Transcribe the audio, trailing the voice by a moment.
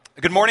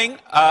Good morning.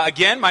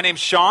 Again, my name's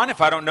Sean. If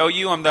I don't know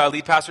you, I'm the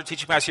lead pastor,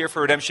 teaching pastor here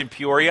for Redemption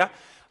Peoria.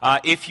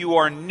 If you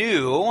are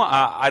new,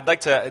 I'd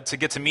like to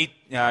get to meet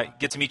you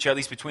at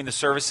least between the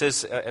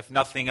services, if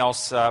nothing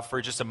else,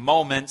 for just a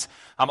moment.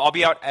 I'll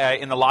be out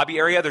in the lobby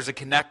area. There's a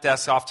Connect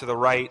desk off to the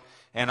right,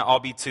 and I'll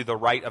be to the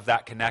right of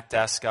that Connect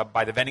desk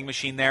by the vending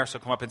machine there, so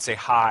come up and say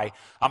hi.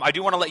 I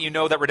do want to let you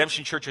know that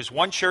Redemption Church is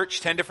one church,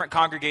 10 different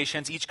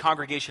congregations. Each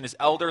congregation is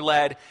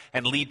elder-led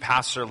and lead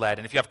pastor-led.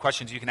 And if you have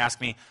questions, you can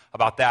ask me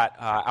about that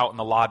out in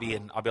the lobby,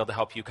 and I'll be able to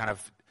help you kind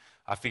of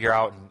figure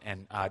out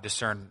and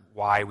discern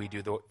why we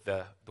do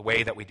the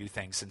way that we do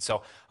things. And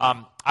so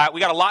we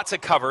got a lot to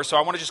cover, so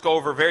I want to just go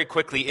over very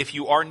quickly. If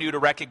you are new to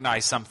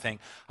recognize something,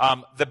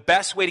 the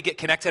best way to get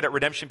connected at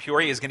Redemption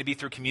Peoria is going to be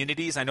through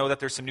communities. I know that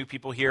there's some new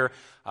people here,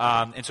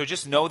 and so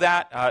just know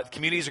that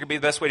communities are going to be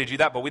the best way to do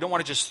that, but we don't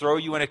want to just throw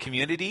you in a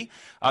community.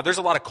 There's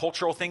a lot of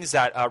cultural things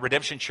that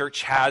Redemption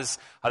Church has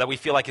that we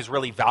feel like is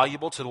really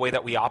valuable to the way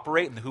that we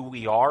operate and who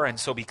we are, and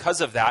so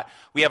because of that,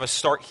 we have a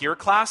Start Here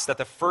class that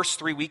the first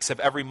 3 weeks of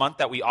every month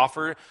that we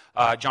offer.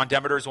 John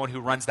Demeter is the one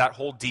who runs that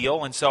whole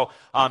deal. And so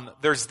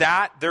there's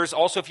that. There's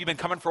also, if you've been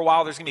coming for a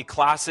while, there's going to be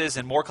classes,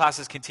 and more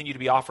classes continue to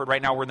be offered.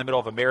 Right now we're in the middle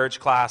of a marriage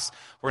class.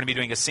 We're going to be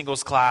doing a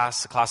singles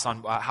class, a class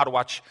on how to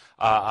watch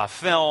a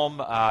film,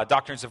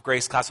 Doctrines of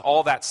Grace class,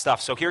 all that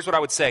stuff. So here's what I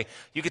would say.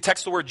 You could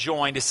text the word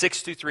JOIN to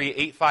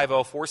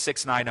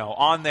 623-850-4690.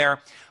 On there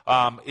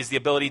is the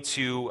ability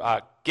to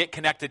get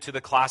connected to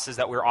the classes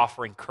that we're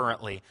offering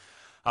currently.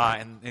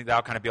 And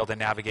that'll kind of be able to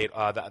navigate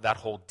that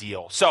whole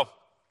deal. So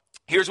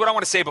here's what I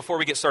want to say before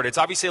we get started. It's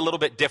obviously a little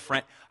bit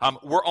different.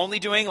 We're only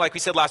doing, like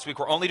we said last week,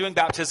 we're only doing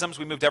baptisms.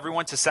 We moved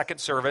everyone to second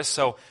service,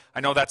 so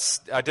I know that's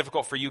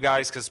difficult for you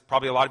guys because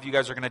probably a lot of you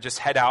guys are going to just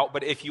head out.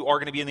 But if you are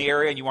going to be in the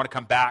area and you want to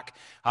come back,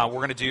 we're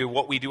going to do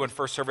what we do in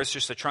first service,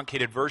 just a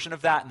truncated version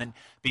of that, and then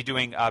be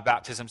doing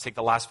baptisms, take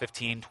the last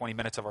 15, 20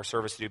 minutes of our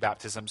service to do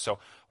baptism. So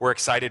we're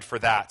excited for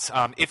that.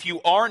 If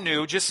you are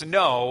new, just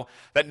know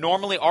that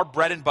normally our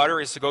bread and butter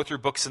is to go through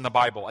books in the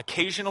Bible.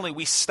 Occasionally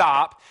we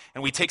stop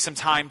and we take some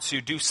time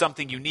to do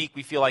something unique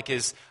we feel like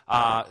is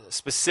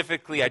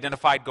specifically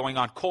identified going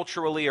on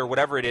culturally or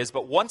whatever it is.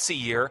 But once a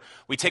year,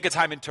 we take a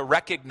time to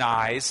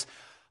recognize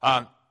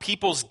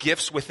people's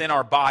gifts within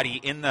our body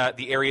in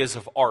the areas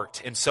of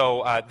art. And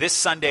so this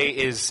Sunday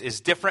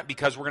is different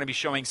because we're going to be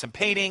showing some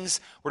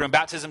paintings. We're doing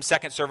baptism,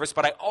 second service.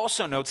 But I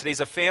also know today's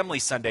a family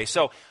Sunday.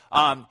 So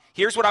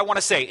here's what I want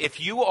to say.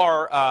 If you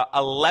are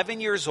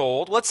 11 years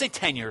old, let's say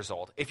 10 years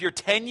old. If you're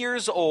 10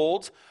 years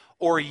old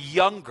or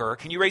younger,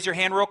 can you raise your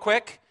hand real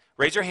quick?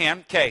 Raise your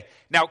hand. Okay.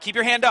 Now, keep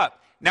your hand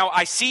up. Now,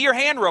 I see your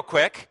hand real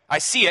quick. I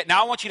see it.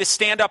 Now, I want you to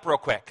stand up real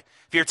quick.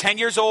 If you're 10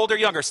 years old or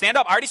younger, stand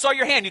up. I already saw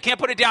your hand. You can't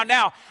put it down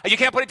now. You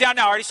can't put it down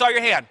now. I already saw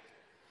your hand.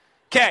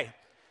 Okay.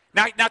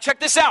 Now check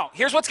this out.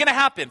 Here's what's going to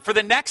happen. For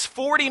the next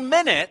 40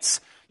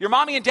 minutes, your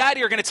mommy and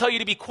daddy are going to tell you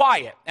to be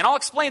quiet. And I'll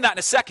explain that in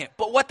a second.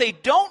 But what they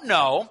don't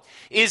know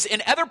is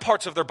in other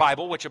parts of their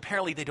Bible, which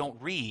apparently they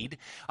don't read,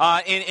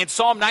 in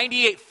Psalm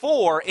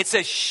 98:4, it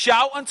says,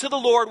 shout unto the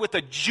Lord with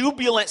a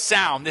jubilant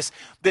sound, this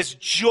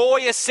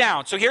joyous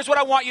sound. So here's what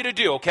I want you to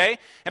do, okay?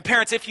 And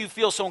parents, if you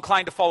feel so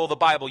inclined to follow the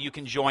Bible, you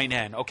can join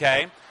in,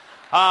 okay?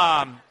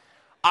 I'm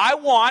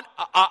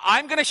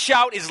going to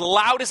shout as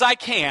loud as I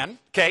can,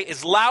 okay?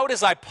 As loud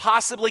as I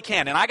possibly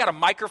can. And I got a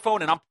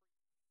microphone, and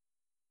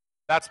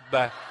that's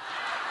bad.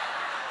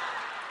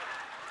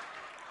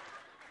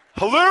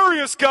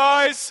 Hilarious,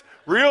 guys.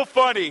 Real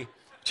funny.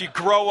 You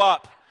grow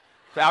up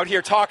out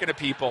here talking to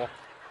people.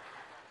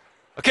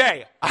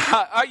 Okay.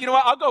 You know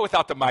what? I'll go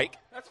without the mic.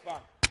 That's fine.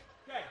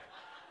 Okay.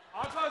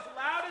 I'll go as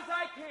loud as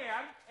I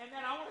can, and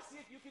then I want to see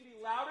if you can be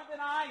louder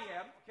than I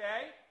am,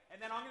 okay?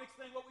 And then I'm going to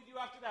explain what we do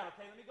after that,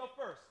 okay? Let me go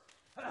first.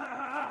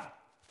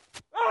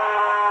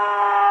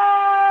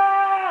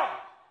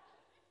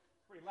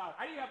 Pretty loud.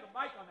 I didn't have the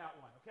mic on that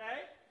one,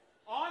 okay?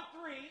 On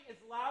three, as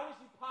loud as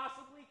you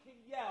possibly can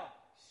yell.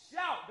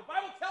 Shout. The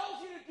Bible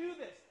tells you to do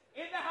this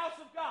in the house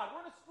of God.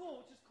 We're in a school,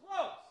 which is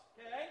close,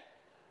 okay?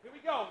 Here we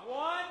go.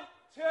 1,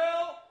 2,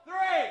 3.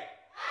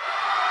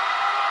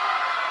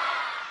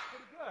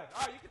 Pretty good.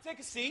 All right, you can take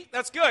a seat.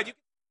 That's good. I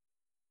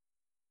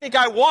think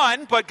I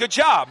won, but good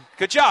job.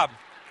 Good job.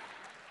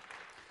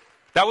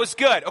 That was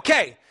good.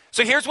 Okay.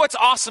 So here's what's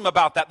awesome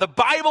about that. The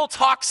Bible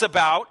talks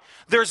about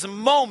there's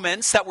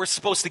moments that we're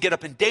supposed to get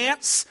up and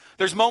dance.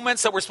 There's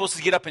moments that we're supposed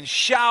to get up and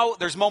shout.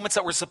 There's moments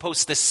that we're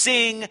supposed to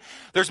sing.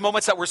 There's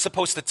moments that we're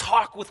supposed to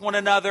talk with one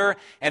another.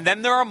 And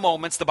then there are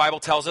moments, the Bible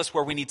tells us,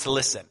 where we need to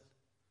listen.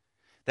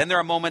 Then there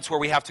are moments where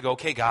we have to go,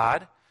 okay,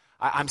 God,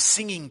 I'm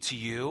singing to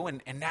you,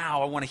 and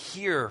now I want to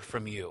hear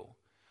from you.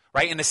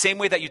 Right? In the same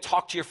way that you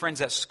talk to your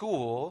friends at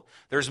school,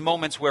 there's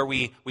moments where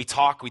we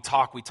talk.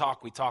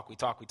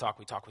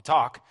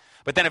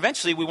 But then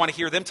eventually we want to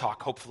hear them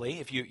talk,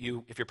 hopefully, if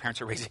your parents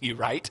are raising you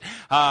right.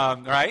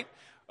 Right?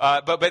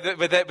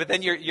 But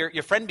then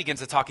your friend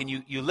begins to talk and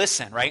you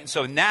listen, right? And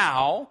so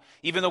now,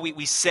 even though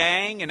we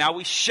sang and now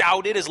we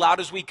shouted as loud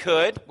as we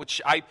could, which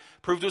I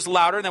proved was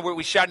louder than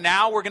we shouted,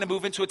 now we're going to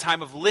move into a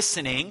time of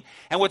listening.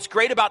 And what's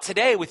great about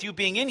today with you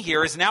being in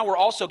here is now we're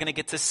also going to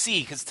get to see,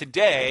 because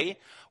today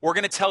we're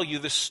going to tell you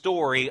the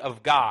story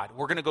of God.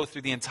 We're going to go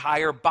through the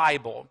entire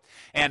Bible.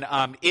 And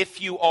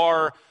if you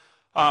are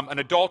an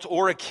adult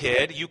or a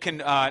kid, you can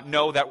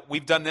know that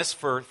we've done this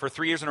for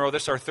 3 years in a row.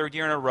 This is our third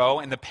year in a row.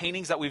 And the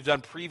paintings that we've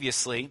done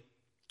previously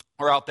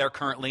are out there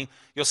currently.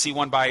 You'll see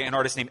one by an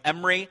artist named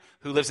Emery,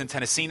 who lives in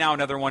Tennessee now.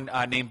 Another one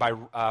named by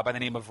the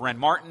name of Ren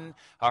Martin.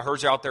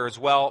 Hers are out there as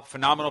well.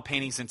 Phenomenal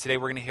paintings. And today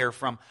we're going to hear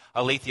from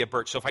Alethea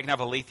Birch. So if I can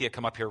have Alethea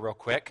come up here real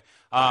quick.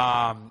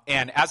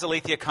 And as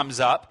Alethea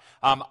comes up,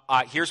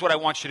 here's what I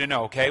want you to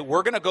know, okay?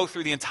 We're going to go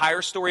through the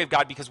entire story of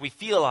God because we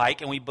feel like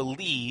and we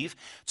believe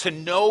to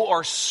know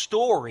our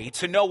story,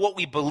 to know what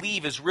we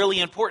believe is really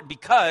important,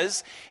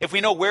 because if we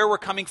know where we're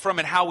coming from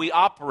and how we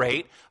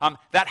operate,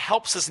 that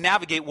helps us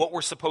navigate what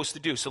we're supposed to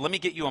do. So let me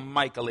get you a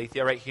mic,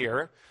 Alethea, right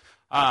here.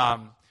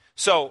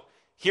 So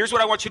here's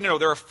what I want you to know.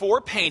 There are 4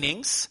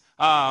 paintings.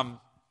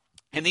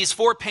 And these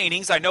 4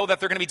 paintings, I know that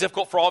they're going to be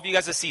difficult for all of you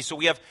guys to see. So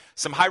we have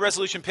some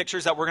high-resolution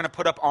pictures that we're going to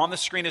put up on the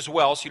screen as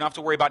well, so you don't have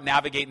to worry about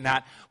navigating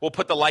that. We'll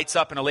put the lights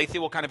up, and Alethea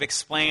will kind of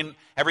explain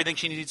everything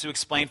she needs to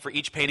explain for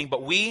each painting.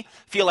 But we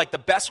feel like the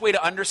best way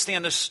to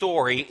understand the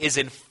story is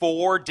in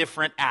 4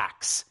 different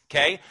acts,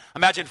 okay?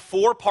 Imagine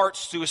 4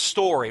 parts to a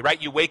story, right?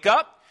 You wake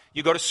up,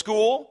 you go to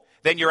school,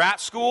 then you're at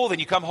school, then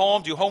you come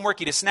home, do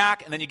homework, eat a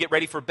snack, and then you get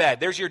ready for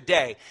bed. There's your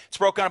day. It's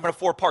broken up into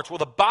 4 parts. Well,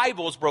 the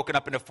Bible is broken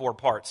up into 4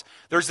 parts.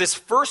 There's this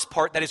first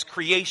part that is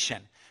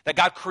creation, that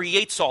God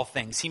creates all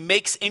things. He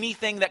makes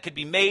anything that could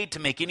be made to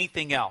make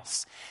anything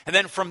else. And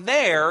then from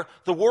there,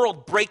 the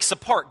world breaks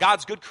apart.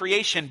 God's good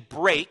creation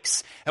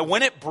breaks. And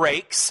when it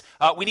breaks,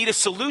 we need a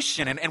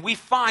solution. And we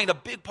find a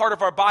big part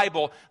of our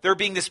Bible, there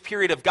being this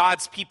period of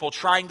God's people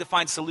trying to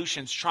find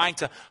solutions, trying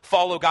to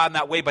follow God in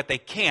that way, but they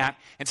can't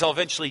until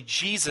eventually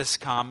Jesus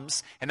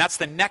comes. And that's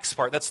the next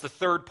part. That's the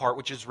third part,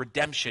 which is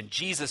redemption.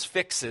 Jesus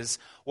fixes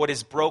what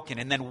is broken.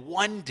 And then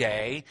one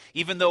day,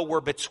 even though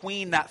we're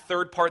between that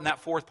third part and that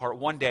fourth part,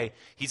 one day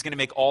he's going to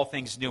make all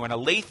things new. And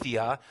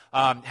Alethea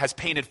has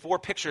painted 4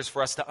 pictures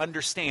for us to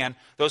understand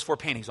those 4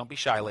 paintings. Don't be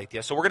shy,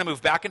 Alethea. So we're going to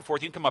move back and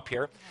forth. You can come up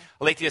here.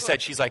 Alethea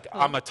said she's like,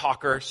 I'm a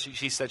talker.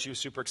 She said she was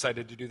super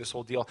excited to do this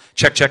whole deal.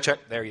 Check.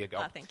 There you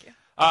go. Thank you.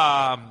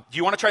 Do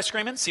you want to try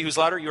screaming? See who's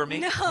louder, you or me?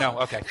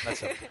 No? Okay,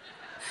 that's it.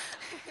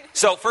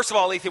 So first of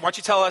all, Alethea, why don't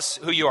you tell us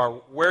who you are?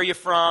 Where are you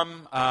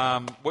from?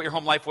 What your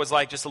home life was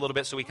like, just a little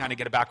bit, so we kind of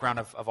get a background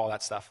of all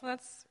that stuff. Well,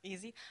 that's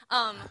easy.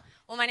 Well,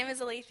 my name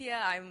is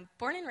Alethea. I'm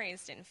born and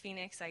raised in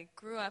Phoenix. I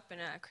grew up in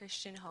a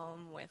Christian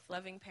home with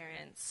loving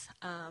parents.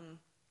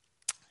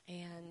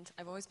 And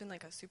I've always been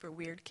like a super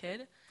weird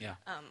kid. Yeah.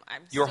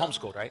 You were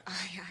homeschooled, right?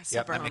 Yeah,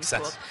 super that makes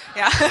sense.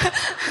 Yeah.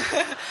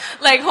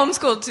 Like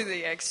homeschooled to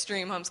the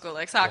extreme homeschool,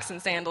 like socks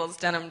and sandals,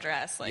 denim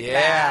dress. Like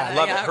I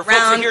love it. Her folks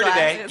are here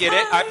today. Get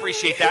it? I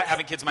appreciate that.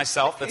 Having kids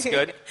myself, that's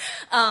good.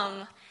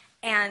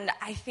 And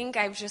I think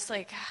I've just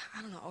like,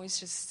 I don't know, always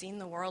just seen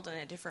the world in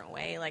a different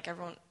way. Like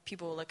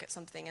people will look at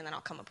something and then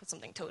I'll come up with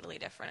something totally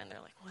different and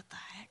they're like, what the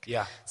heck?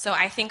 Yeah. So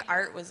I think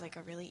art was like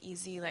a really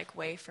easy like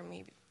way for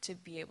me to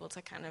be able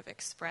to kind of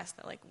express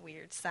that like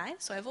weird side.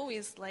 So I've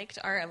always liked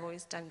art. I've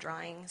always done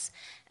drawings.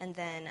 And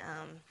then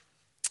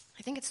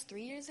I think it's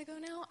 3 years ago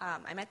now,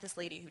 I met this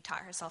lady who taught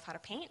herself how to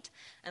paint,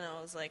 and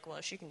I was like, well,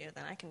 if she can do it,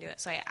 then I can do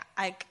it. So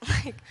I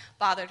like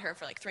bothered her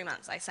for like 3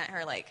 months. I sent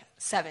her like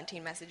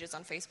 17 messages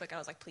on Facebook. I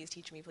was like, please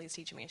teach me,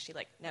 and she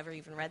like never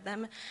even read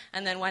them.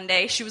 And then one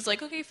day she was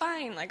like, okay,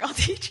 fine, like I'll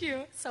teach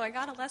you. So I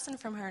got a lesson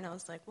from her, and I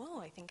was like, whoa,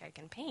 I think I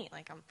can paint.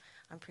 Like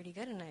I'm pretty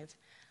good, and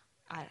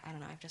I don't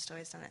know, I've just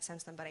always done it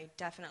since then. But I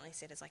definitely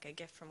see it as like a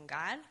gift from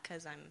God,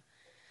 because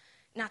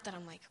not that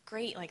I'm like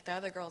great, like the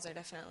other girls are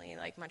definitely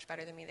like much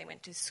better than me. They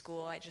went to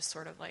school. I just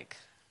sort of like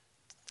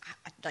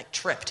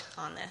tripped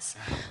on this.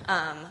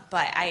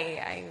 But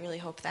I really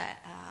hope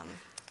that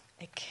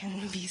it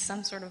can be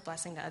some sort of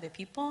blessing to other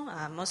people.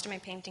 Most of my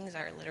paintings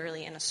are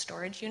literally in a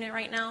storage unit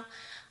right now.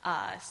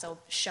 So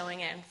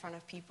showing it in front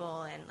of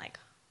people and like,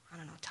 I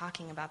don't know,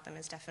 talking about them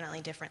is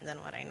definitely different than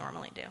what I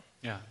normally do.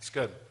 Yeah, it's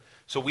good.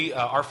 So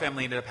our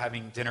family ended up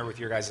having dinner with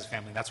your guys'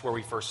 family. That's where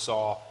we first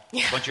saw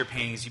a bunch of your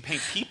paintings. You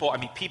paint people. I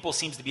mean, people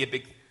seems to be a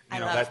big, I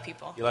love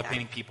people. You love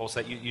painting people,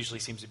 so that usually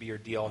seems to be your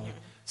deal. And you, in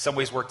some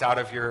ways, worked out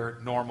of your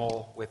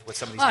normal with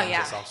some of these paintings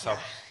yourself. So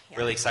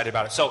really excited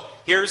about it. So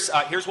here's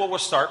where we'll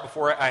start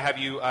before I have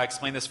you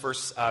explain this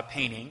first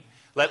painting.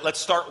 Let's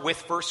start with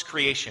first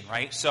creation,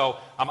 right? So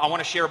I want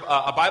to share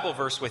a Bible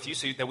verse with you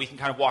so that we can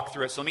kind of walk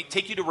through it. So let me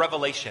take you to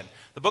Revelation.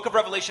 The book of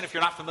Revelation, if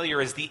you're not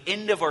familiar, is the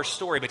end of our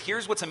story. But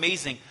here's what's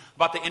amazing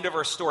about the end of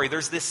our story.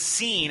 There's this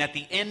scene at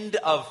the end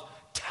of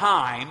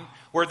time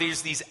where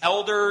there's these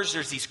elders,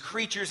 there's these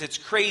creatures. It's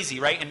crazy,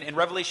 right? In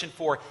Revelation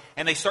 4,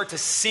 and they start to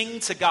sing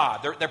to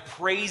God. They're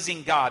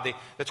praising God.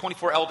 The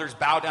 24 elders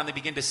bow down, they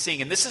begin to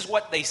sing. And this is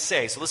what they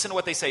say. So listen to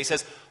what they say. He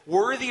says,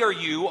 "Worthy are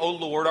you, O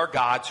Lord our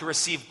God, to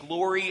receive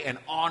glory and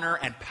honor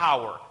and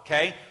power."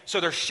 Okay? So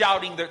they're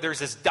shouting, there's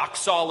this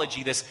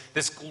doxology,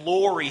 this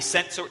glory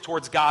sent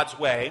towards God's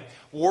way.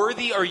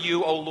 "Worthy are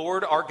you, O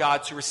Lord our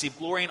God, to receive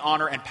glory and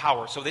honor and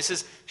power." So this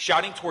is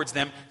shouting towards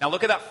them. Now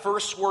look at that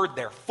first word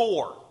there,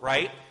 for,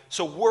 right?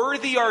 So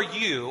worthy are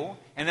you,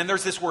 and then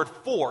there's this word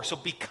for. So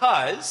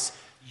because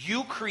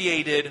you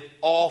created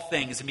all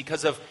things, and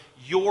because of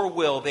your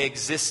will they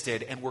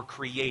existed and were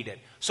created.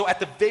 So at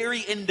the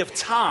very end of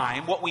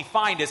time, what we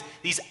find is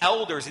these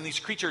elders and these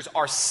creatures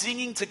are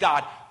singing to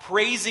God,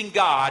 praising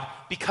God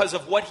because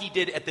of what he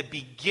did at the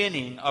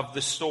beginning of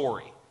the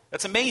story.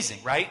 That's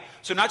amazing, right?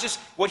 So not just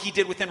what he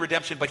did within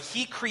redemption, but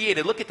he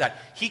created, look at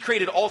that. He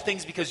created all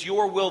things because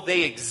your will,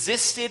 they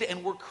existed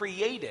and were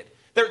created.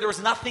 There was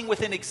nothing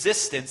within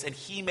existence, and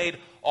he made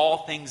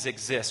all things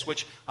exist,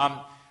 which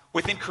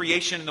within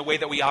creation and the way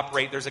that we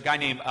operate, there's a guy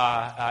named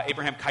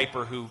Abraham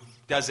Kuyper who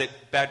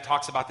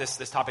talks about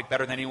this topic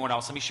better than anyone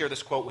else. Let me share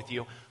this quote with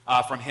you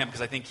from him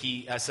because I think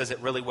he says it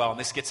really well, and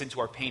this gets into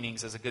our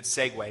paintings as a good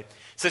segue. It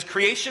says,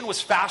 "Creation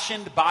was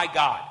fashioned by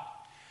God,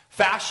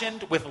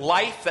 fashioned with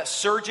life that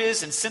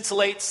surges and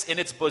scintillates in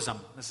its bosom."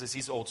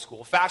 He's old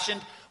school.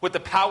 "Fashioned with the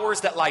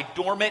powers that lie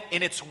dormant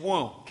in its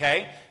womb."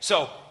 Okay?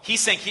 So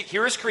he's saying,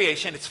 here is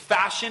creation. It's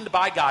fashioned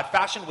by God,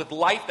 fashioned with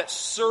life that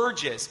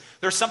surges.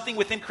 There's something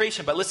within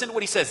creation. But listen to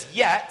what he says.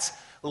 "Yet,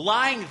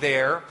 lying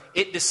there,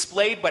 it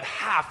displayed but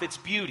half its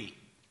beauty."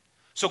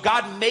 So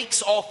God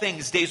makes all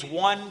things, days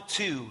 1,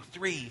 2,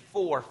 3,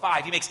 4,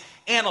 5. He makes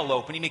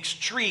antelope, and he makes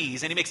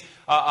trees, and he makes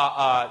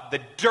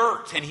the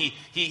dirt, and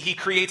he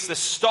creates the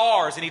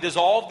stars, and he does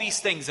all these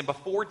things. And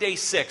before day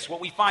 6, what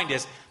we find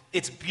is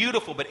it's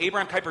beautiful. But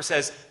Abraham Kuyper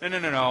says,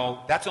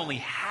 no, that's only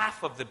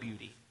half of the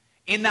beauty.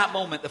 In that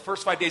moment, the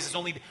first 5 days is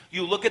only,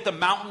 you look at the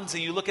mountains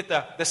and you look at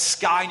the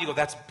sky and you go,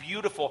 that's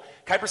beautiful.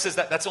 Kuyper says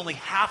that's only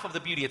half of the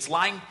beauty. It's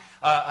lying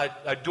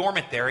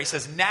dormant there. He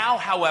says, "Now,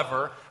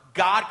 however,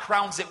 God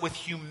crowns it with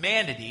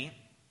humanity,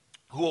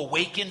 who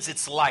awakens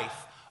its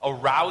life,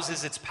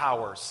 arouses its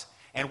powers,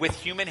 and with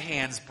human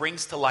hands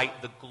brings to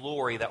light the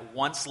glory that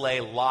once lay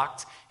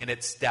locked in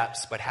its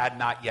depths, but had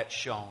not yet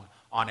shone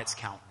on its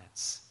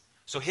countenance."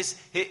 So his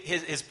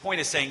point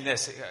is saying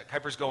this.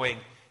 Kuyper's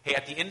going, hey,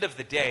 at the end of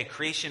the day,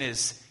 creation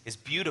is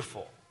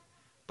beautiful,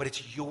 but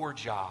it's your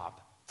job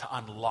to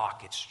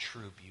unlock its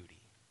true beauty.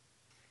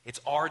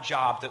 It's our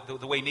job,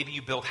 the way maybe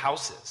you build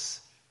houses,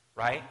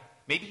 right?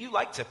 Maybe you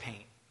like to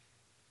paint.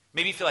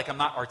 Maybe you feel like I'm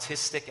not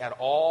artistic at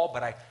all,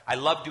 but I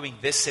love doing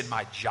this in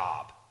my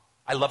job.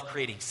 I love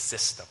creating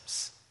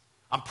systems.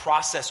 I'm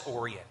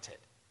process-oriented.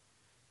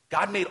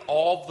 God made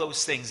all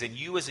those things, and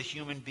you as a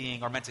human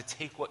being are meant to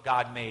take what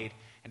God made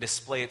and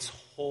display its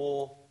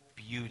whole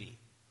beauty,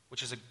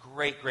 which is a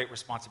great, great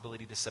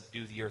responsibility to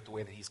subdue the earth the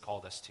way that he's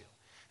called us to.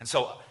 And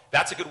so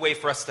that's a good way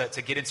for us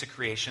to get into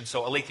creation.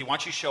 So Alethea, why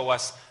don't you show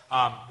us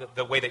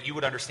the way that you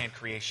would understand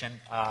creation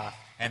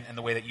and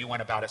the way that you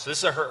went about it. So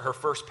this is her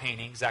first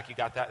painting. Zach, you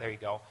got that? There you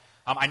go.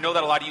 I know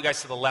that a lot of you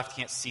guys to the left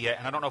can't see it,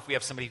 and I don't know if we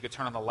have somebody who could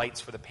turn on the lights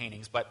for the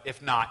paintings, but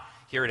if not,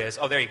 here it is.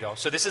 Oh, there you go.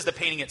 So this is the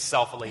painting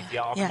itself,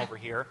 Alethea. I'll come over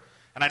here.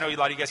 And I know a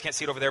lot of you guys can't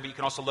see it over there, but you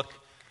can also look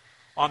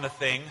on the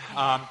thing.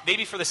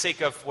 Maybe for the sake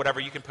of whatever,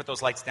 you can put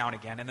those lights down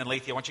again. And then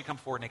Alethea, why don't you come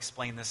forward and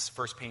explain this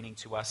first painting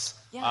to us?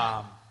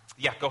 Yeah.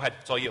 Go ahead.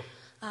 It's all you.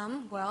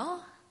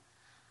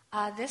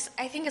 This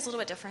I think is a little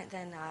bit different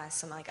than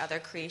some like other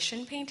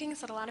creation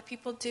paintings that a lot of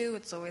people do.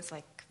 It's always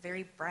like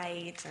very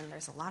bright, and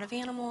there's a lot of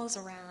animals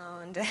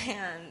around,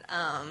 and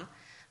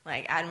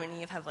like Adam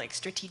and Eve have like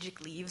strategic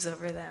leaves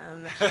over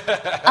them. But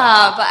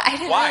I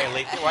didn't. Why,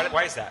 Alethea?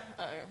 Why is that?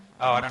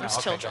 I don't know.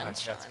 Okay, children.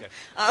 That's good.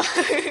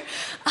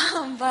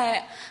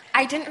 But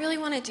I didn't really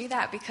want to do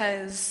that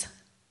because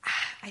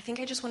I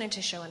think I just wanted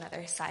to show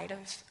another side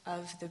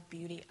of the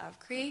beauty of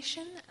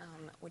creation,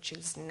 which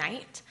is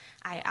night.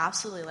 I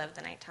absolutely love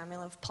the nighttime. I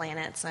love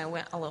planets, and I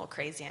went a little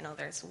crazy. I know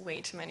there's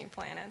way too many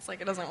planets.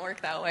 Like, it doesn't work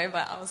that way,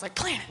 but I was like,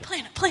 planet.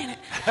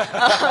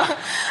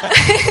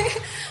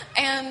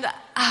 And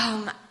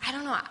I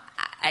don't know.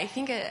 I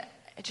think it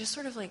just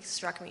sort of like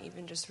struck me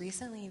even just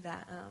recently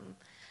that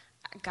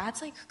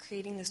God's like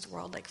creating this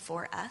world like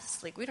for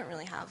us. Like, we don't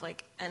really have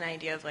like an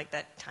idea of like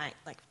that time,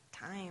 like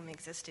time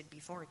existed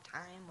before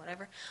time,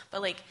 whatever.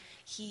 But like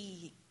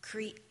he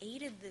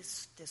created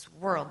this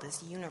world,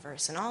 this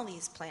universe, and all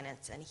these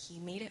planets, and he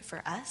made it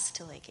for us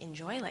to like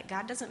enjoy. Like,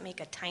 God doesn't make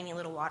a tiny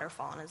little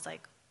waterfall and it's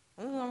like,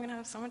 oh, I'm gonna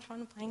have so much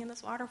fun playing in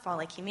this waterfall.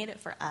 Like, he made it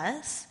for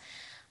us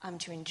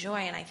to enjoy,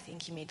 and I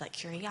think he made like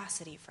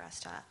curiosity for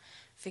us to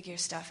figure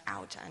stuff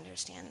out, to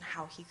understand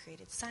how he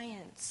created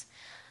science.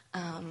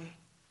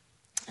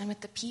 And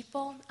with the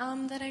people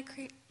that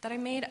I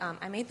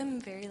made them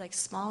very like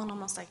small and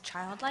almost like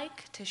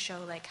childlike, to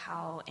show like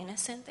how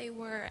innocent they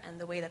were, and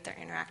the way that they're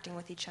interacting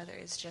with each other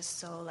is just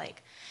so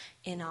like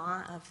in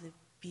awe of the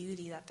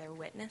beauty that they're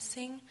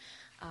witnessing.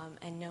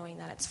 and knowing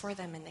that it's for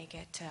them, and they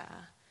get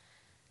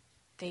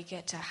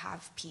to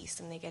have peace,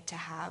 and they get to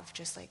have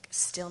just like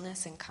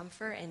stillness and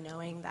comfort, and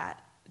knowing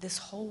that this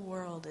whole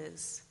world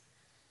is,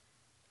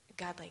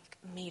 God like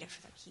made it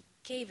for them. He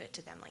gave it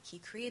to them. Like he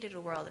created a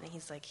world, and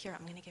he's like, here,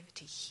 I'm going to give it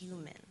to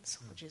humans,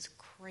 which is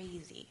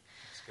crazy.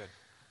 That's good.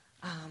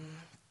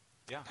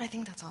 Yeah. I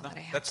think that's all that I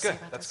have That's to good. say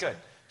about That's this good.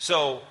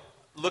 So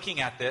looking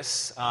at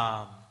this,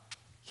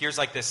 here's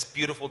like this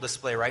beautiful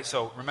display, right?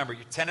 So remember,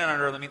 you're 10 and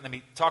under. Let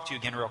me talk to you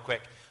again real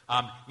quick.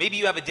 Maybe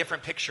you have a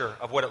different picture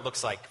of what it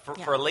looks like.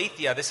 For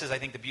Alethea, this is, I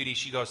think, the beauty.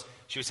 She was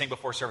saying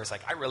before service,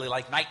 like, I really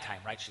like nighttime,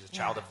 right? She's a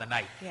child of the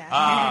night. Yeah.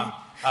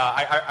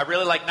 I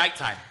really like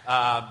nighttime.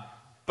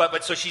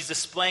 But so she's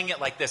displaying it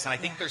like this. And I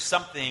think there's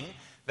something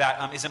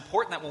that is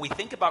important, that when we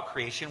think about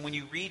creation, when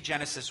you read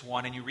Genesis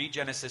 1 and you read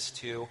Genesis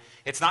 2,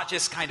 it's not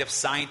just kind of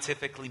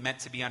scientifically meant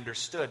to be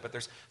understood, but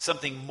there's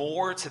something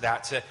more to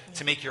that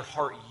to make your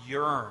heart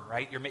yearn,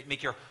 right?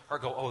 Make your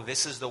heart go, oh,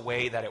 this is the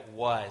way that it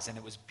was, and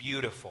it was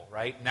beautiful,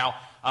 right? Now,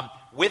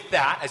 with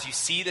that, as you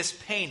see this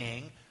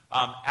painting,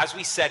 as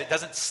we said, it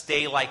doesn't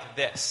stay like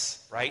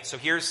this, right? So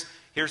here's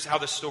how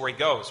the story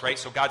goes, right?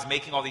 So God's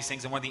making all these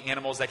things, and one of the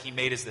animals that he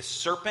made is this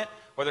serpent.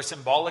 Whether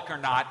symbolic or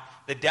not,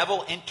 the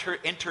devil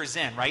enters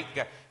in, right?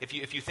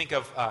 If you think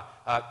of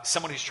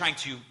someone who's trying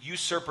to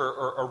usurp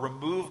or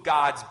remove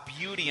God's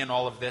beauty in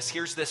all of this,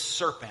 here's this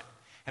serpent.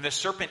 And the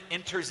serpent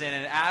enters in,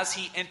 and as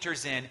he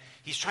enters in,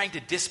 he's trying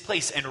to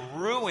displace and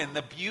ruin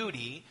the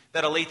beauty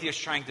that Alethea is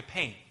trying to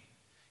paint.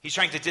 He's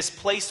trying to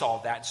displace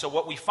all that. And so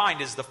what we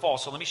find is the fall.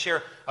 So let me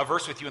share a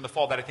verse with you in the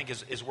fall that I think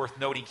is worth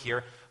noting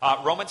here.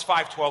 Romans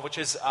 5:12, which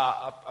is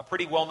a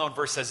pretty well-known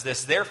verse, says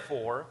this: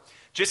 therefore,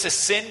 just as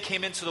sin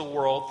came into the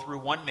world through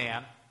one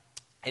man,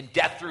 and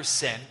death through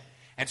sin,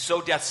 and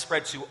so death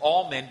spread to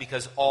all men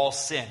because all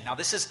sin. Now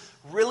this is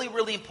really,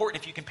 really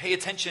important if you can pay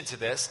attention to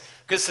this,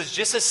 because it says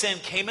just as sin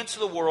came into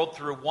the world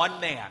through one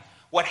man.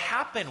 What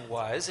happened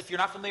was, if you're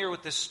not familiar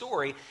with this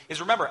story,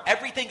 is remember,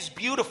 everything's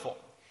beautiful.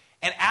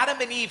 And Adam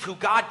and Eve, who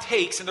God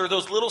takes, and there are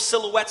those little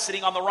silhouettes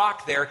sitting on the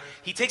rock there,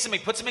 he takes them and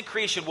he puts them in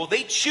creation. Well,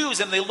 they choose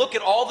and they look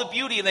at all the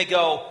beauty and they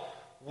go,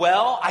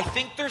 well, I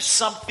think there's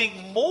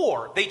something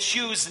more. They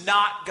choose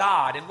not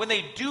God. And when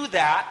they do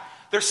that,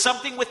 there's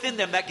something within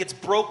them that gets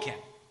broken.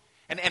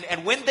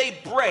 And when they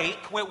break,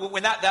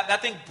 when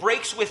that thing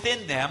breaks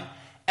within them,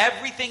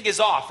 everything is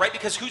off, right?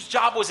 Because whose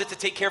job was it to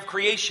take care of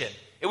creation?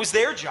 It was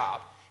their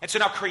job. And so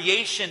now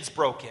creation's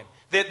broken.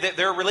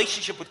 Their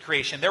relationship with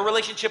creation, their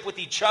relationship with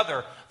each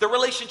other, their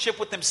relationship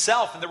with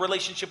themselves, and their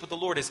relationship with the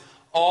Lord is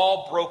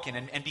all broken.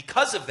 And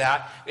because of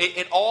that,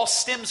 it all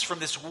stems from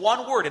this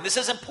one word. And this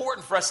is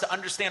important for us to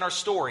understand our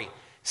story.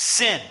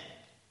 Sin.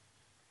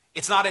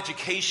 It's not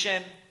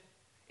education.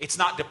 It's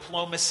not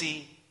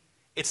diplomacy.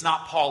 It's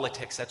not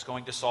politics that's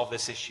going to solve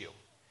this issue.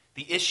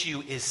 The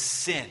issue is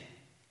sin.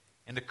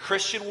 In the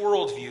Christian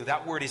worldview,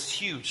 that word is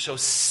huge. So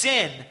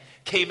sin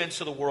came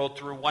into the world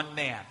through one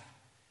man.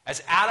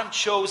 As Adam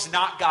chose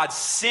not God,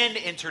 sin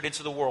entered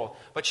into the world.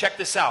 But check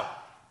this out.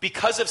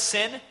 Because of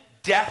sin,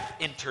 death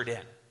entered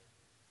in.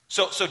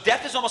 So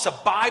death is almost a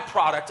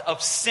byproduct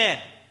of sin.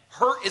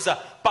 Hurt is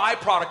a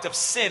byproduct of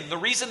sin. The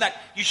reason that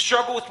you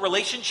struggle with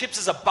relationships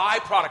is a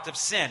byproduct of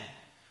sin.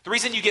 The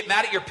reason you get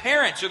mad at your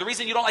parents or the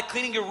reason you don't like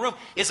cleaning your room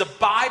is a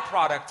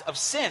byproduct of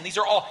sin. These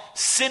are all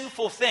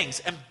sinful things.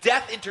 And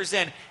death enters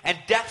in, and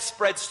death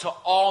spreads to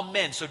all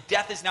men. So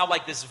death is now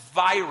like this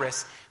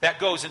virus that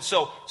goes. And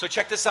so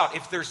check this out.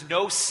 If there's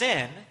no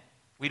sin,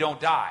 we don't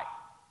die.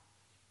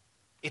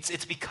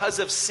 It's because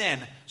of sin.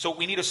 So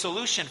we need a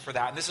solution for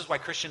that. And this is why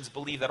Christians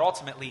believe that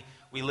ultimately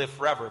we live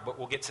forever. But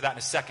we'll get to that in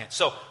a second.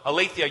 So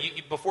Alethea,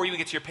 before you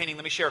get to your painting,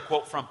 let me share a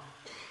quote from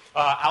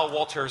Al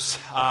Wolters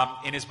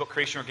in his book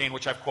Creation Regained,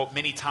 which I've quoted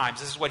many times.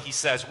 This is what he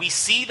says. We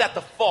see that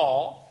the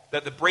fall,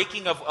 that the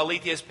breaking of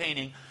Alethea's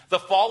painting, the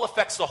fall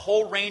affects the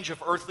whole range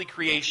of earthly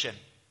creation.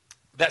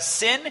 That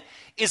sin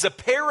is a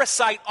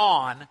parasite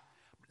on,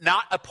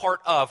 not a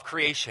part of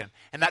creation.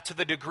 And that to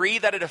the degree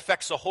that it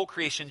affects the whole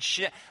creation,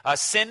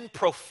 sin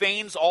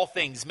profanes all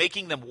things,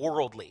 making them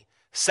worldly,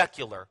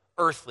 secular,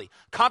 earthly.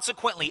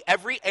 Consequently,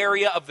 every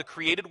area of the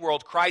created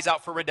world cries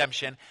out for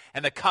redemption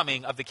and the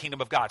coming of the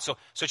kingdom of God. So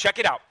check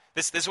it out.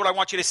 This is what I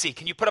want you to see.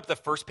 Can you put up the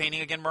first painting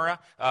again, Murrah?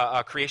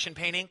 Creation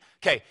painting?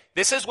 Okay,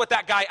 this is what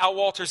that guy Al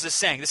Wolters is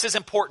saying. This is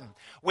important.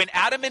 When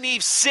Adam and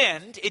Eve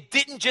sinned, it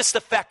didn't just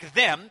affect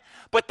them,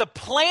 but the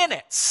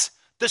planets,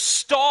 the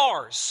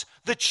stars,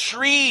 the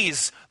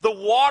trees, the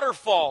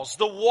waterfalls,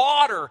 the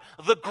water,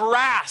 the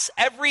grass,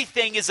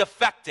 everything is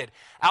affected.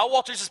 Al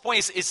Wolters'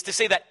 point is to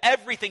say that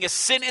everything, as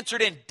sin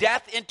entered in,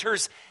 death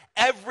enters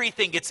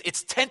everything.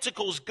 Its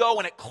tentacles go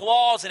and it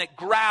claws and it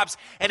grabs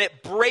and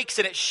it breaks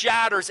and it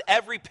shatters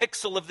every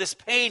pixel of this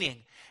painting.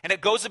 And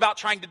it goes about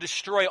trying to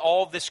destroy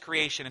all of this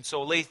creation. And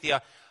so,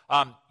 Alethea,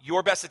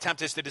 your best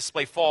attempt is to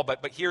display fall.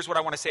 But here's what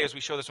I want to say as we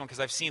show this one, because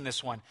I've seen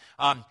this one.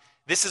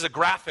 This is a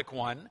graphic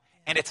one.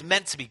 And it's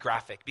meant to be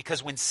graphic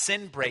because when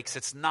sin breaks,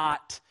 it's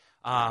not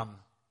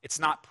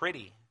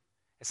pretty.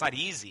 It's not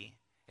easy.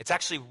 it's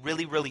actually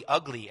really, really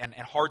ugly and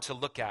hard to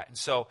look at. And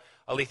so,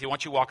 Alethea, why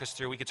don't you walk us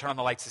through? We could turn on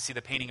the lights to see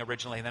the painting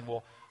originally, and then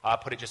we'll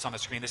put it just on the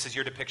screen. This is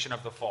your depiction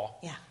of the fall.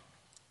 Yeah.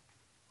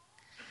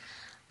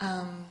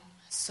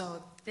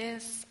 So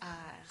this,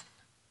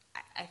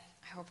 I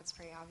hope it's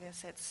pretty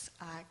obvious. It's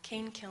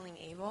Cain killing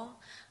Abel.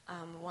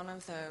 One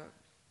of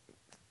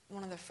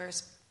the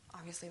first,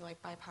 obviously,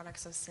 like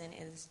byproducts of sin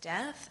is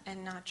death,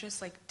 and not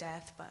just like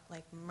death, but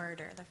like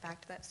murder. The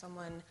fact that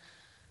someone,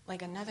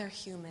 like another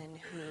human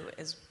who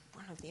is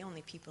one of the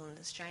only people in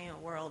this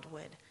giant world,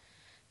 would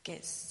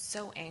get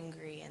so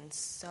angry and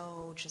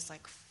so just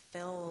like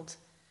filled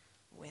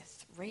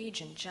with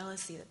rage and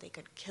jealousy that they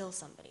could kill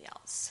somebody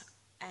else.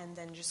 And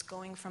then just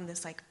going from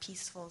this like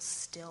peaceful,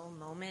 still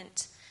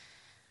moment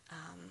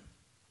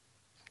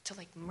to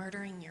like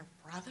murdering your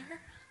brother.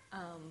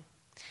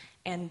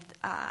 And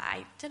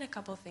I did a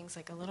couple things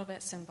like a little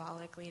bit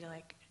symbolically to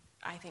like,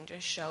 I think,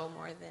 just show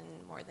more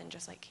than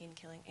just like Cain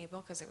killing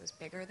Abel, because it was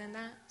bigger than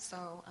that.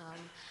 So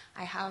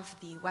I have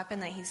the weapon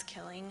that he's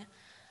killing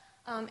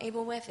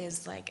Abel with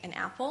is like an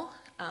apple,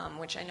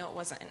 which I know it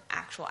wasn't an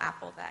actual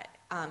apple that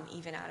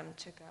even Adam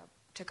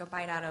took a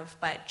bite out of,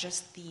 but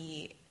just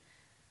the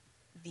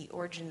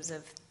origins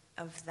of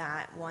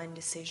that one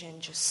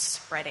decision just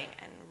spreading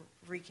and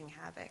wreaking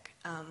havoc.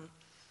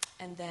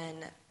 And then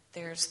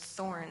there's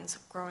thorns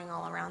growing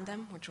all around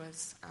them, which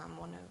was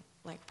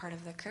part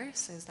of the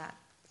curse, is that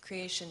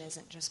creation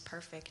isn't just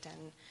perfect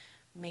and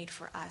made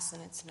for us,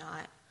 and it's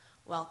not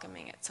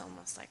welcoming. It's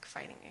almost like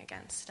fighting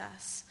against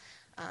us.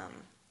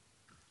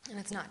 And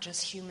it's not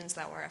just humans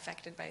that were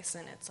affected by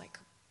sin. It's like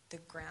the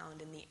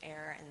ground and the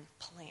air and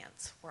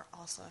plants were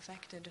also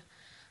affected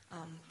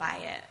by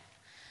it.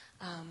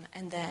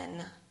 And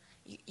then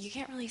you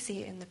can't really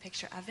see it in the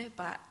picture of it,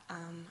 but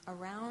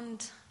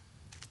around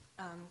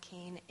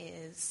Cain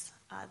is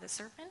the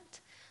serpent,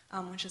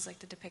 which is like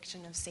the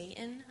depiction of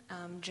Satan,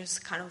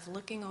 just kind of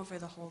looking over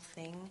the whole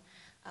thing,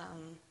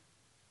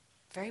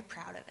 very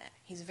proud of it.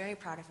 He's very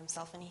proud of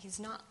himself, and he's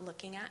not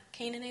looking at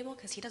Cain and Abel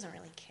because he doesn't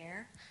really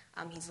care.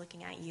 He's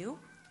looking at you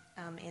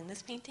in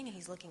this painting, and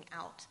he's looking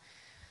out,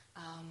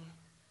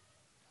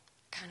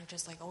 kind of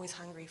just like always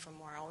hungry for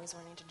more, always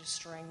wanting to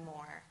destroy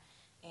more.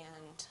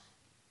 And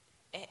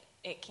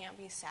it can't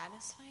be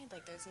satisfied.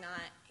 Like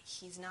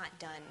he's not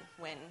done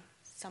when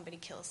somebody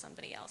kills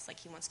somebody else. Like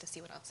he wants to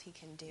see what else he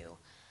can do.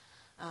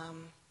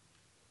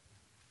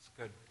 It's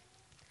good.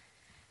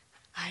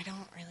 I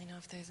don't really know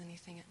if there's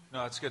anything.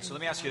 No, it's good. So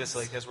let me ask you this,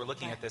 like, as we're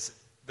looking at this,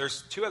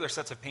 there's two other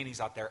sets of paintings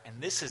out there,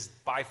 and this is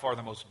by far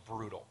the most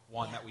brutal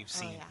one that we've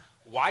seen. Yeah.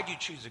 Why do you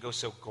choose to go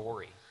so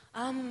gory?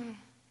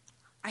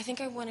 I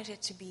think I wanted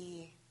it to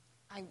be.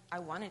 I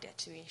wanted it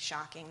to be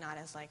shocking, not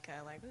as like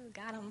ooh,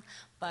 got him,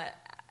 but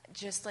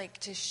just like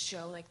to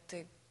show like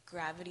the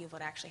gravity of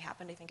what actually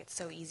happened. I think it's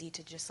so easy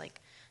to just like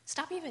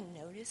stop even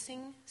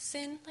noticing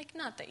sin. Like,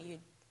 not that you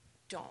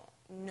don't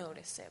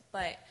notice it,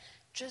 but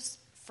just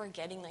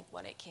forgetting like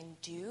what it can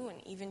do,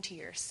 and even to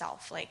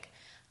yourself. Like,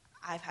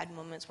 I've had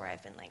moments where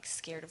I've been like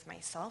scared of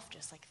myself,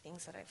 just like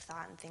things that I've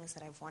thought and things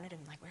that I've wanted,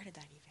 and like, where did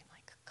that even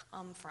like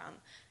come from?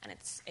 And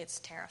it's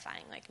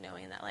terrifying, like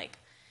knowing that like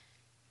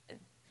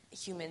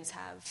humans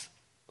have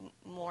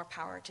more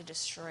power to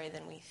destroy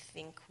than we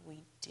think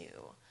we do,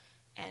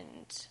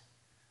 and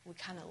we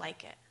kind of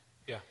like it.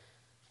 Yeah,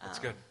 that's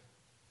good.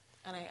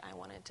 And I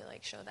wanted to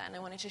like show that, and I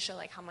wanted to show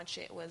like how much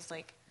it was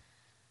like,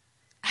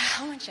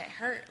 how much it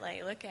hurt.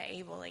 Like, look at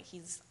Abel, like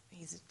he's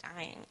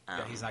dying.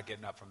 Yeah, he's not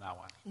getting up from that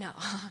one. No,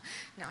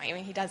 no, I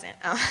mean he doesn't.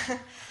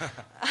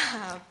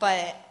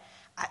 But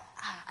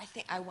I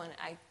think I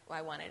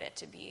wanted it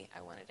to be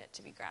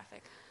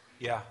graphic.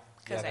 Yeah.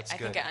 Because that's I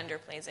good. think it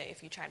underplays it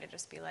if you try to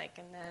just be like,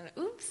 and then,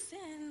 oops,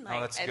 sin. Like,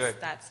 no, that's good.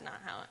 That's not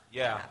how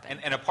it happened.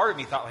 And a part of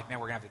me thought, like, man,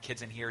 we're going to have the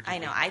kids in here. I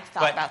know. I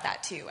thought about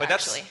that, too, but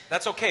actually.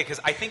 That's okay, because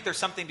I think there's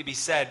something to be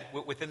said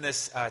within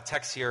this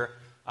text here.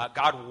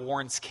 God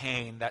warns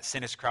Cain that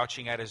sin is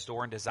crouching at his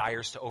door and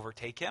desires to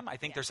overtake him. I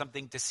think there's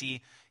something to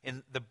see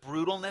in the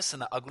brutalness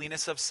and the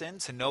ugliness of sin,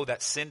 to know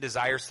that sin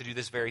desires to do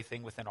this very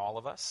thing within all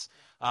of us.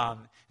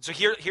 So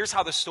here's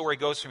how the story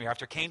goes from here.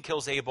 After Cain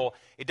kills Abel,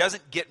 it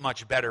doesn't get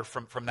much better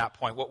from that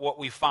point. What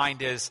we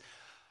find is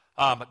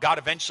God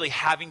eventually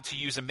having to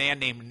use a man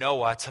named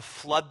Noah to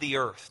flood the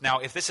earth. Now,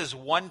 if this is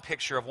one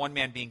picture of one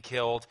man being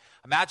killed,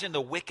 imagine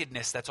the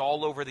wickedness that's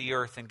all over the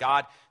earth. And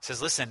God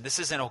says, listen, this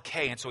isn't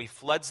okay. And so he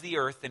floods the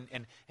earth.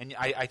 And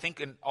I think,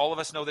 and all of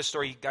us know this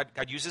story, God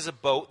uses a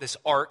boat, this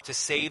ark, to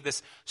save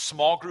this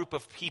small group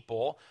of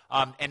people.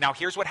 And now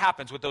here's what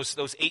happens with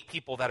those 8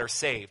 people that are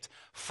saved.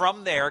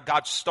 From there,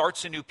 God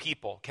starts a new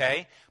people,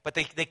 okay? But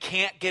they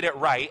can't get it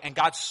right. And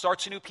God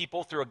starts a new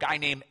people through a guy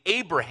named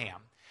Abraham.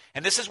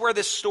 And this is where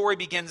this story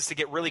begins to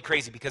get really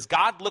crazy, because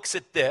God looks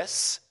at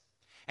this,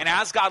 and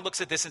as God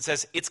looks at this and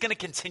says, it's going to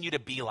continue to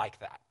be like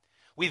that.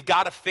 We've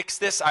got to fix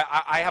this.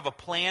 I have a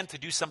plan to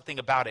do something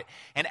about it.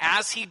 And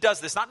as he does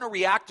this, not in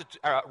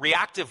a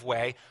reactive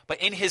way, but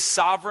in his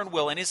sovereign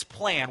will, in his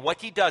plan,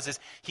 what he does is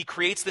he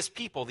creates this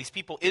people,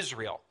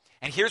 Israel.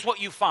 And here's what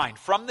you find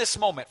from this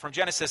moment, from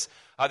Genesis,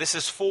 this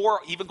is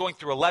 4, even going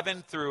through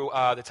 11, through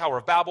the Tower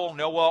of Babel,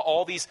 Noah,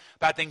 all these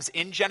bad things.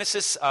 In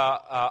Genesis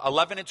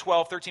 11 and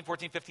 12, 13,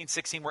 14, 15,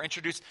 16, we're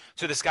introduced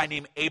to this guy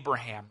named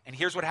Abraham. And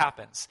here's what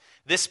happens.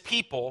 This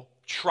people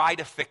try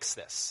to fix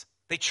this.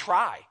 They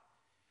try.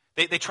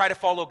 They try to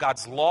follow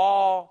God's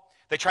law.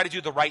 They try to do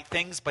the right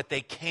things, but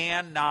they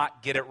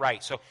cannot get it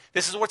right. So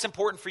this is what's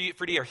important for you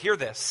to hear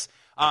this.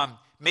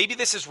 Maybe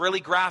this is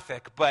really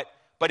graphic, but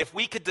if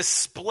we could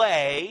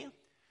display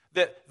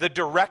the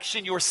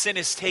direction your sin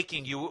is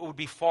taking you, it would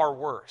be far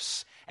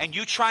worse. And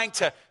you trying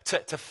to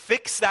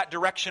fix that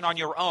direction on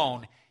your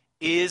own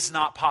is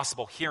not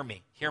possible. Hear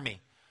me.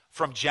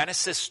 From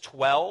Genesis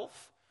 12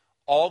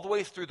 all the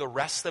way through the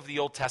rest of the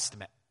Old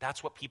Testament,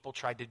 that's what people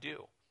tried to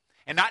do.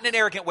 And not in an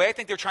arrogant way. I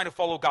think they're trying to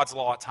follow God's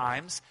law at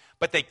times,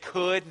 but they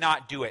could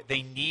not do it.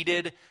 They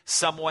needed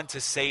someone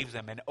to save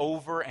them. And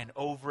over and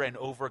over and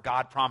over,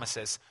 God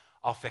promises,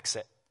 I'll fix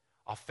it.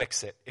 I'll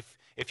fix it.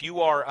 If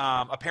you are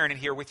a parent in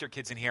here with your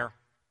kids in here,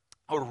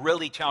 I would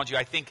really challenge you.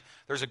 I think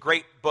there's a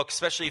great book,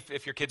 especially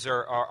if your kids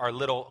are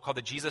little, called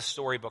the Jesus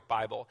Storybook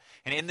Bible.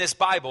 And in this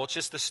Bible, it's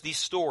just these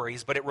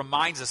stories, but it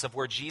reminds us of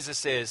where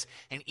Jesus is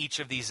in each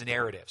of these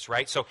narratives,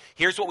 right? So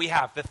here's what we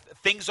have.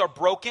 Things are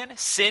broken.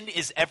 Sin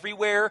is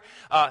everywhere.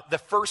 The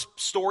first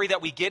story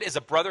that we get is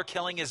a brother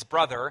killing his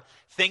brother.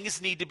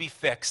 Things need to be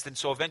fixed. And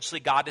so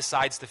eventually God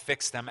decides to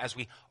fix them as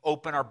we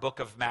open our book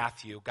of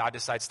Matthew. God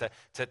decides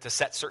to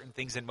set certain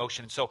things in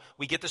motion. And so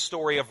we get the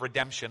story of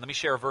redemption. Let me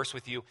share a verse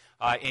with you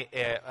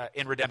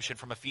in redemption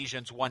from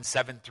Ephesians 1,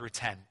 7 through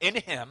 10. In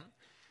him,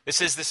 this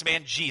is this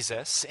man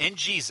Jesus, in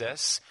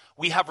Jesus,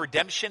 we have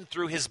redemption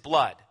through his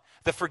blood,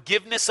 the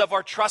forgiveness of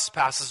our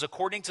trespasses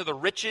according to the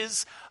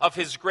riches of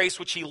his grace,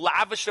 which he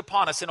lavished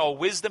upon us in all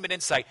wisdom and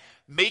insight,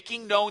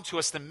 making known to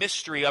us the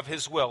mystery of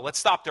his will. Let's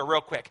stop there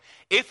real quick.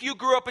 If you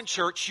grew up in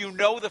church, you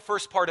know the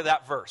first part of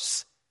that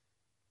verse.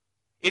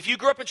 If you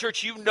grew up in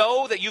church, you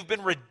know that you've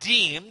been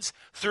redeemed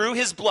through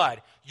his blood.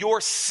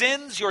 Your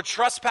sins, your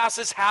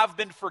trespasses have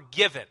been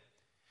forgiven.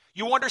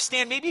 You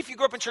understand, maybe if you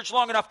grew up in church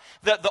long enough,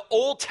 the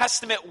Old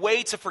Testament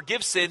way to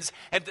forgive sins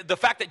and the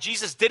fact that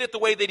Jesus did it the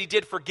way that he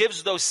did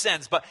forgives those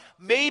sins. But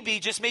maybe,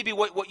 just maybe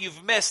what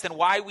you've missed and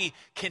why we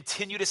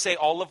continue to say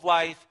all of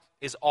life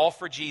is all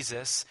for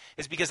Jesus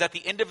is because at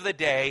the end of the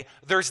day,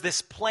 there's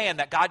this plan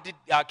that God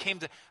came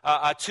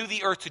to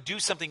the earth to do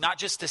something, not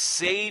just to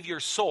save your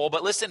soul,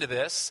 but listen to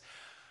this,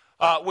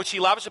 which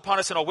he lavished upon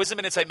us in all wisdom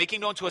and insight,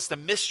 making known to us the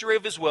mystery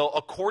of his will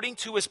according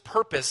to his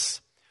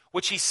purpose,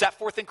 which he set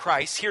forth in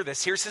Christ. Hear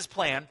this. Here's his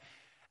plan.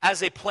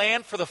 As a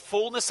plan for the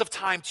fullness of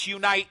time to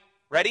unite,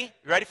 ready?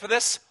 You ready for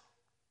this?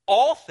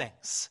 All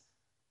things.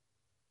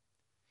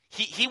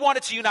 He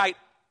wanted to unite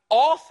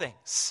all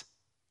things.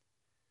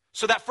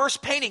 So that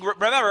first painting,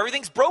 remember,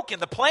 everything's broken.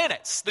 The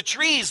planets, the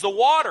trees, the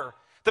water,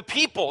 the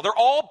people, they're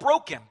all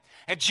broken.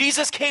 And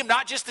Jesus came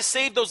not just to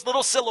save those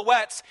little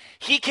silhouettes.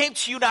 He came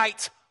to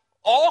unite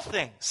all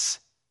things.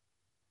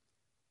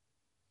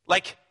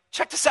 Like,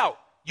 check this out.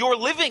 Your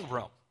living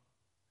room.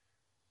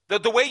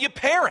 The way you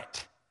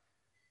parent,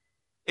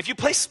 if you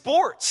play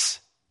sports,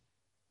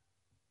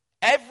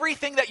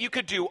 everything that you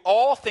could do,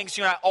 all things,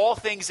 unite all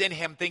things in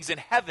him, things in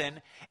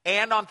heaven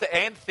and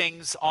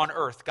things on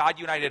earth. God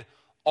united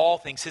all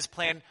things. His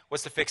plan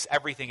was to fix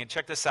everything. And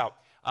check this out.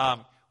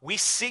 We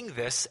sing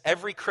this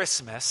every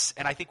Christmas,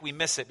 and I think we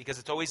miss it because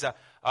it's always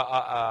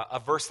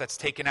a verse that's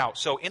taken out.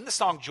 So in the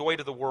song Joy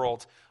to the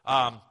World,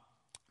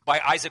 by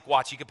Isaac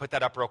Watts. You can put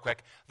that up real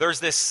quick. There's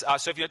this,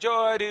 so if you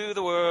joy to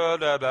the world,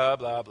 blah, blah,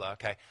 blah, blah,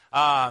 okay.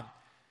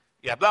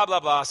 Yeah, blah, blah,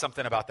 blah,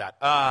 something about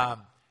that.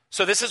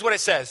 So this is what it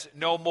says.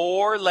 No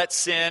more let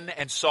sin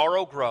and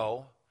sorrow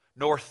grow,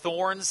 nor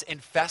thorns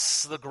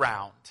infest the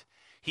ground.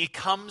 He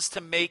comes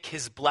to make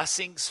his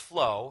blessings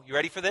flow. You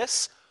ready for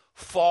this?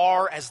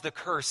 Far as the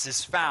curse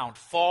is found.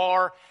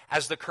 Far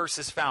as the curse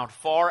is found.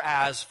 Far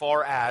as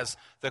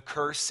the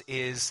curse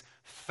is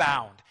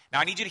found. Now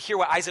I need you to hear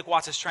what Isaac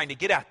Watts is trying to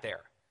get at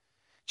there.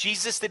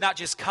 Jesus did not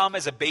just come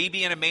as a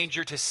baby in a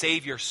manger to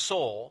save your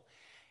soul.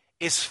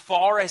 As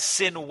far as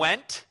sin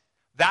went,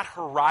 that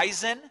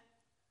horizon,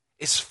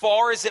 as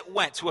far as it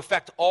went to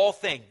affect all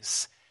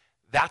things,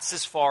 that's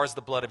as far as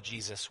the blood of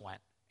Jesus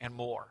went and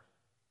more.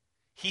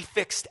 He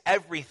fixed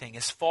everything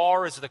as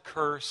far as the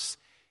curse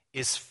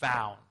is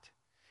found.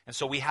 And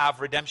so we have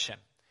redemption.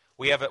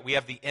 We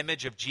have the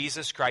image of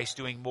Jesus Christ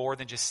doing more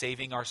than just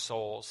saving our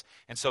souls.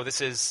 And so this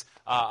is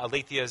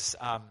Alethea's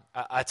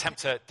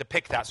attempt to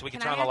depict that. So we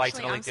can turn on the lights.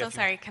 And Alethea, I'm so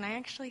sorry. Can I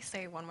actually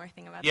say one more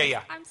thing about this?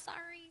 Yeah. I'm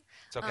sorry.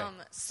 It's okay.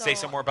 Say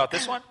some more about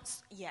this one?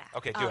 Yeah.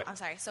 Okay, do it. I'm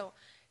sorry. So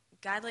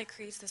God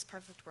creates this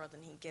perfect world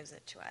and he gives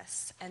it to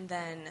us. And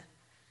then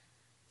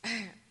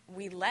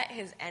we let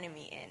his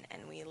enemy in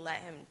and we let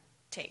him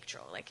take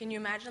control. Can you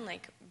imagine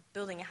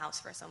building a house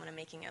for someone and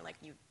making it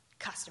you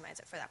customize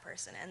it for that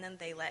person, and then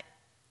they let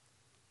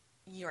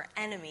your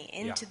enemy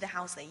into the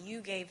house that you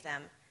gave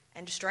them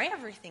and destroy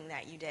everything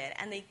that you did.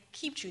 And they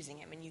keep choosing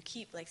him, and you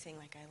keep like saying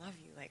like, I love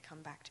you, like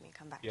come back to me,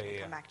 come back to me,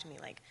 come back to me.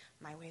 Like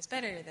my way is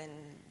better than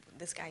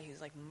this guy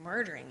who's like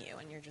murdering you,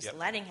 and you're just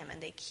letting him.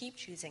 And they keep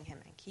choosing him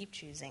and keep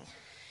choosing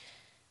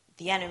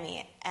the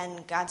enemy,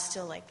 and God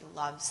still like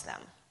loves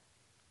them,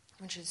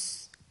 which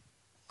is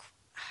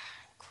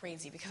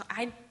crazy because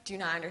I do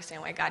not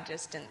understand why God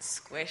just didn't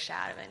squish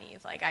Adam and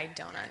Eve. Like I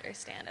don't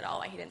understand at all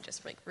why he didn't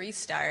just like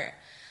restart.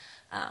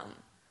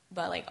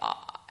 But like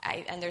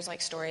and there's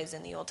like stories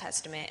in the Old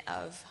Testament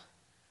of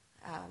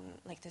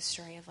like this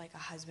story of like a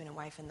husband and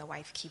wife, and the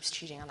wife keeps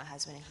cheating on the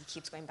husband, and he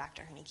keeps going back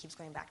to her, and he keeps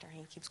going back to her,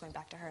 and he keeps going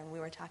back to her. And we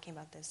were talking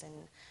about this in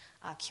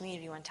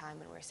community one time,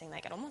 and we were saying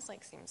like it almost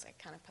like seems like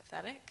kind of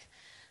pathetic.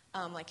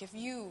 Like if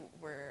you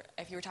were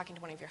talking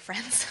to one of your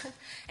friends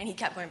and he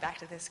kept going back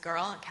to this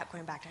girl and kept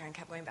going back to her and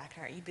kept going back to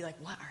her, you'd be like,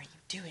 what are you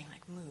doing?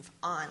 Like move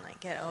on, like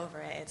get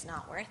over it. It's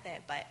not worth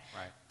it. But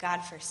God,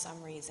 for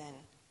some reason,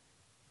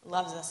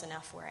 loves us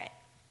enough where it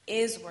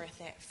is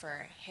worth it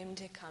for him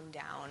to come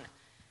down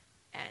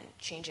and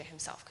change it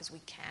himself, because we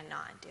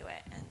cannot do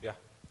it. And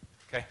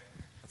Okay.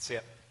 Let's see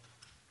it.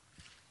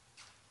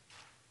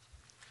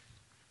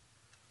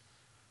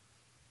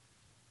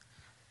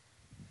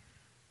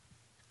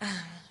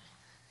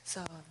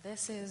 So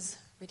this is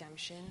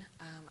redemption.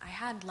 I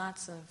had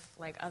lots of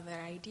like other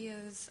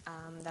ideas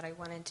that I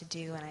wanted to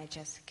do, and I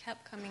just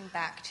kept coming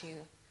back to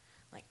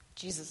like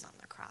Jesus on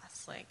the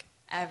cross. Like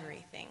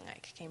everything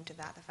like came to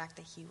that. The fact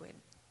that he would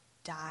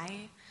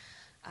die,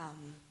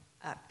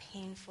 a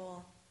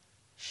painful,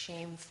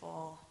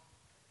 shameful,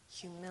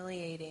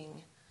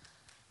 humiliating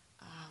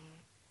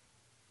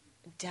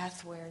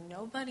death where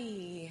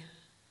nobody,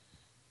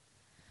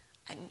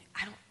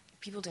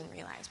 people didn't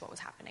realize what was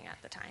happening at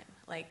the time.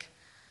 Like,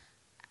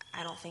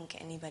 I don't think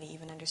anybody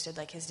even understood.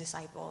 Like, his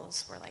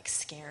disciples were like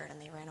scared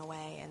and they ran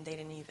away, and they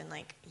didn't even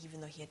like,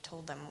 even though he had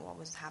told them what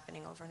was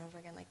happening over and over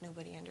again, like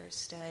nobody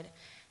understood.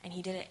 And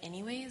he did it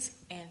anyways,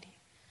 and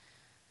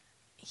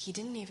he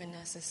didn't even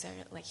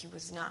necessarily, like, he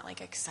was not like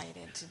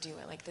excited to do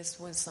it. Like, this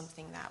was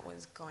something that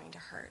was going to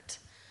hurt.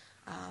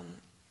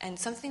 And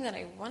something that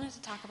I wanted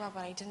to talk about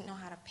but I didn't know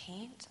how to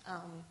paint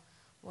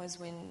was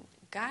when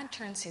God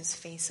turns his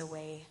face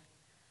away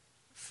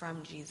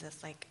from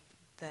Jesus, like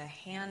the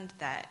hand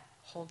that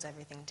holds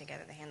everything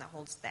together, the hand that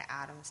holds the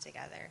atoms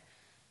together,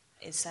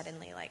 is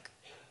suddenly like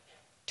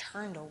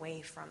turned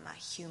away from a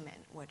human,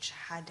 which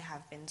had to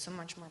have been so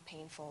much more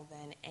painful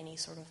than any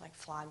sort of like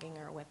flogging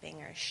or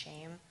whipping or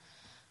shame.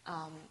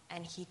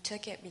 And he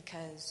took it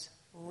because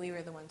we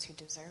were the ones who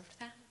deserved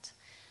that.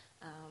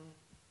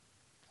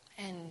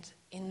 And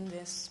in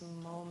this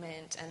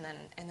moment,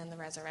 and then the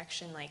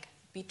resurrection, like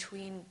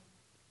between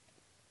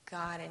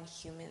God and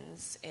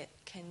humans, it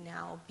can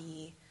now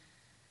be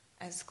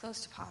as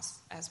close to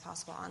as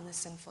possible on this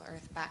sinful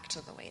earth back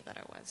to the way that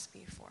it was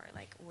before,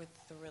 like with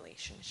the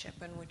relationship,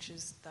 and which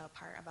is the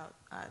part about,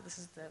 this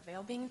is the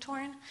veil being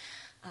torn.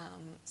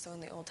 So in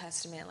the Old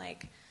Testament,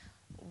 like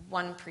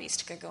one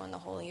priest could go in the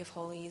Holy of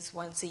Holies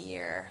once a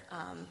year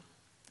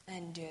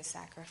and do a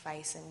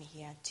sacrifice, and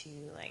he had to,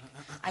 like,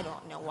 I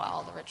don't know what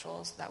all the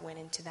rituals that went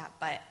into that,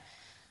 but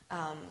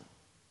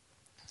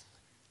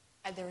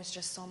there was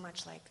just so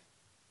much like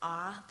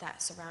awe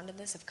that surrounded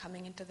this of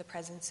coming into the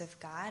presence of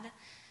God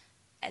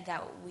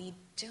that we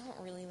don't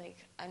really like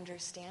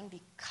understand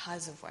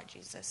because of what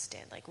Jesus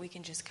did. Like, we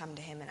can just come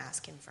to him and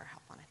ask him for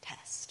help on a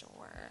test,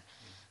 or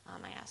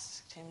I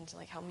asked him to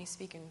like help me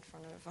speak in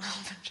front of a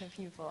bunch of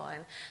people,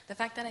 and the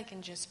fact that I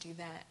can just do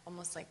that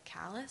almost like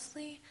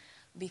callously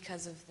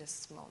because of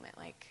this moment,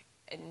 like,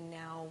 and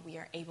now we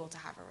are able to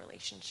have a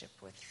relationship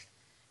with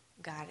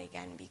God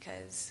again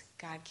because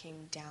God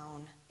came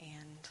down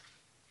and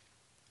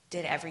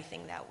did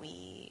everything that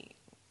we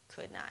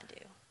could not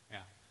do. Yeah.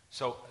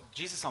 So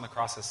Jesus on the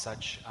cross is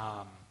such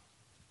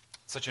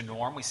a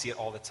norm. We see it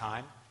all the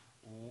time.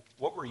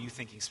 What were you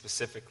thinking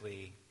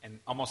specifically, and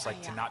almost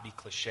like to not be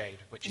cliche,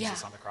 to put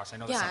Jesus on the cross? I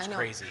know that sounds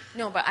crazy.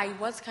 No, but I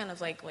was kind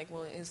of like,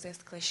 well, is this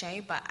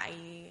cliche? But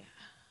I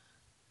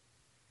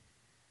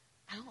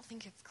don't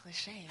think it's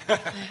cliche. I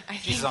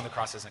think, Jesus on the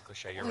cross isn't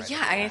cliche. You're right.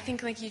 Yeah, I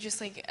think like you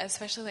just like,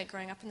 especially like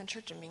growing up in the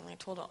church and being like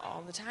told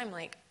all the time,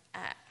 like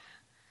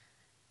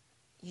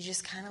you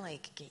just kind of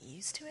like get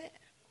used to it.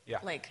 Yeah.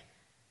 Like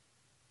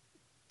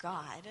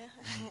God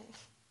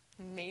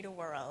made a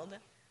world,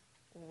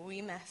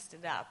 we messed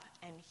it up,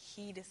 and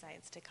he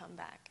decides to come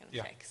back and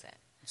fix it.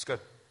 It's good.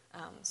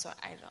 So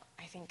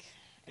I think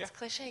it's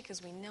cliche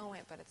because we know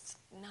it, but it's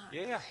not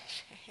cliche.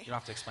 You don't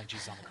have to explain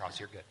Jesus on the cross.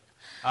 You're good.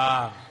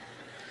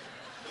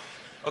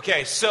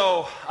 Okay,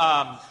 so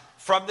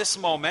from this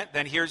moment,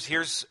 then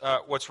here's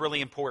what's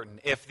really important.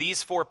 If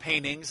these four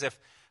paintings, if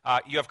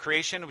you have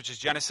creation, which is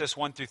Genesis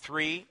 1 through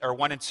 3, or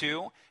 1 and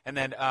 2, and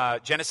then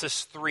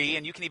Genesis 3,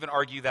 and you can even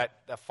argue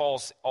that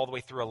falls all the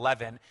way through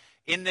 11.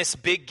 In this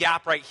big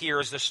gap right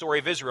here is the story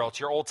of Israel. It's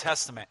your Old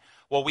Testament.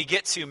 Well, we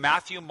get to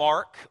Matthew,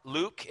 Mark,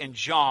 Luke, and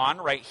John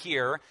right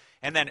here,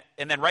 And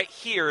then right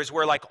here is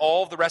where like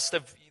all the rest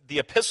of the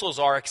epistles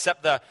are,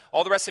 except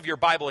all the rest of your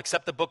Bible,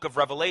 except the book of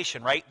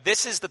Revelation, right?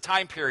 This is the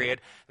time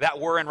period that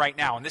we're in right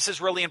now. And this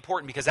is really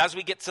important because as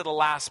we get to the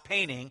last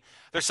painting,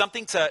 there's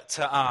something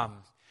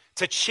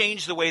to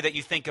change the way that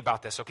you think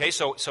about this, okay?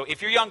 So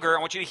if you're younger, I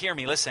want you to hear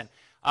me. Listen,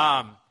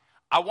 I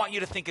want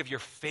you to think of your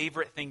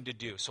favorite thing to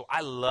do. So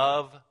I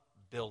love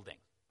building.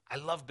 I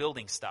love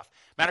building stuff.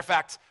 Matter of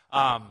fact,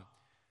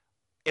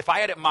 if I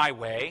had it my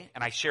way,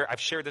 and I've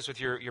shared this with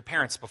your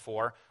parents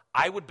before,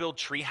 I would build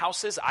tree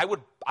houses. I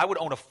would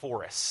own a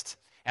forest,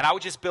 and I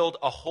would just build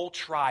a whole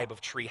tribe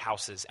of tree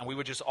houses, and we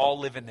would just all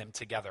live in them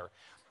together.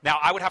 Now,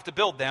 I would have to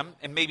build them,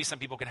 and maybe some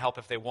people can help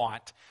if they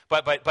want,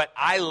 but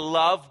I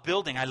love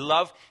building. I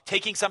love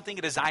taking something,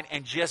 a design,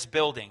 and just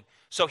building.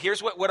 So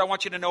here's what I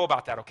want you to know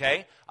about that,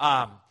 okay?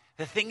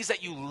 The things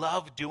that you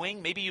love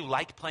doing, maybe you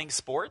like playing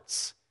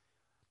sports,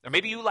 or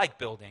maybe you like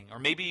building, or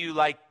maybe you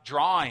like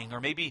drawing,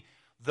 or maybe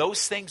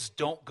those things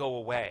don't go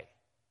away.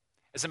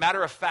 As a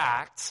matter of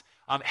fact,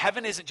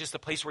 heaven isn't just a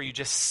place where you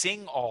just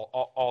sing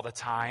all the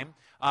time.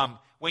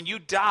 When you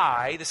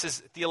die, this is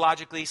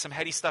theologically some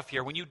heady stuff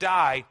here. When you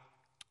die,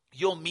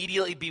 you'll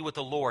immediately be with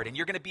the Lord, and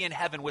you're going to be in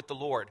heaven with the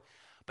Lord.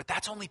 But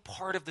that's only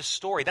part of the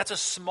story. That's a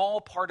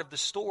small part of the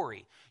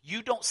story.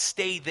 You don't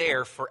stay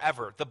there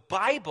forever. The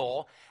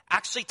Bible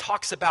actually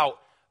talks about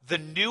the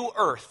new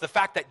earth, the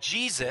fact that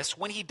Jesus,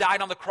 when he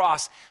died on the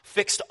cross,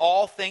 fixed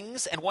all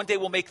things, and one day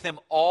will make them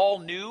all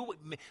new,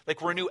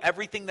 like renew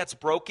everything that's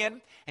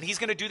broken. And he's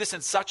going to do this in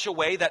such a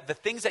way that the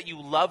things that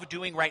you love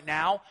doing right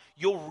now,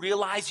 you'll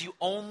realize you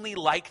only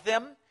like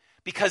them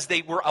because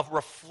they were a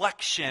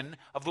reflection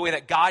of the way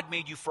that God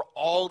made you for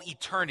all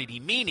eternity,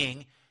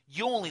 meaning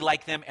you only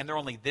like them and they're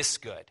only this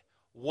good.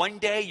 One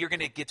day you're going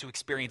to get to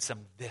experience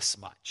them this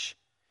much.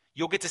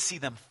 You'll get to see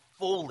them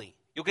fully.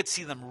 You'll get to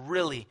see them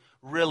really,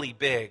 really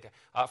big.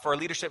 For our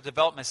leadership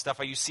development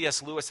stuff, I use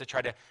C.S. Lewis to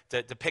try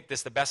to depict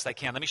this the best I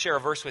can. Let me share a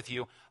verse with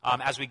you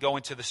as we go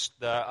into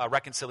the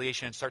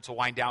reconciliation and start to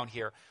wind down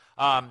here.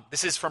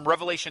 This is from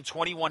Revelation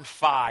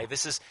 21:5.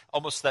 This is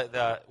almost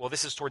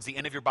this is towards the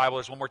end of your Bible.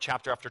 There's one more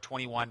chapter after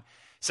 21. It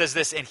says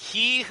this, and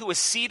he who is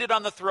seated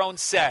on the throne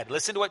said,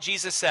 listen to what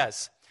Jesus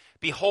says,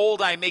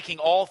 behold, I am making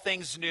all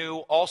things new.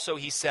 Also,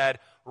 he said,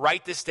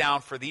 write this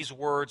down, for these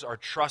words are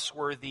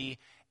trustworthy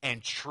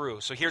and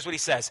true. So here's what he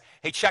says.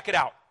 Hey, check it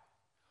out.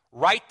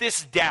 Write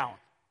this down.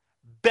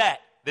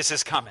 Bet this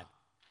is coming.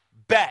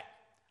 Bet.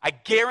 I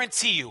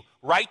guarantee you,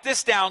 write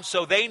this down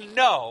so they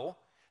know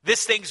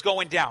this thing's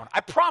going down.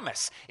 I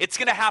promise it's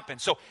going to happen.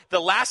 So the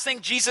last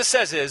thing Jesus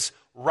says is,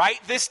 write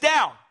this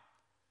down.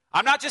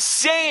 I'm not just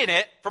saying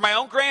it for my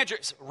own grandeur.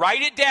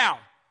 Write it down.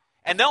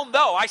 And they'll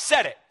know I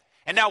said it.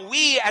 And now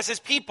we, as his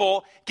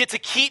people, get to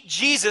keep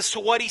Jesus to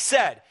what he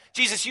said.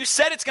 Jesus, you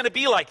said it's going to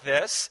be like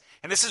this.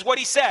 And this is what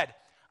he said.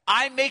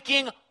 I'm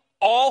making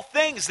all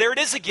things. There it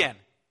is again.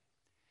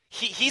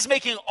 He's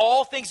making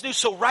all things new.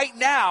 So right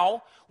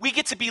now, we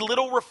get to be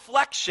little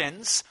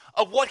reflections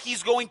of what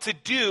he's going to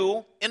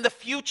do in the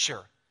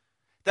future.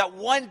 That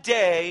one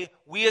day,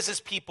 we as his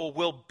people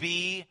will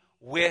be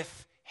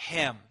with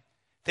him.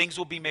 Things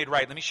will be made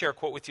right. Let me share a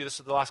quote with you. This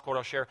is the last quote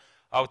I'll share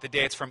with the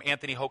day. It's from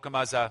Anthony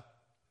Hoekema.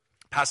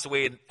 Passed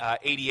away in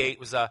 88.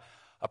 Was a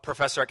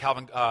professor at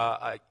Calvin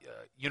College.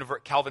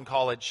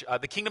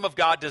 The kingdom of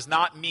God does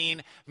not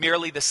mean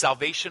merely the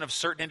salvation of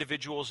certain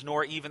individuals,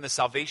 nor even the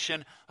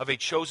salvation of a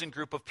chosen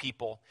group of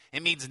people.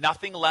 It means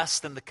nothing less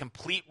than the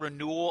complete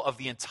renewal of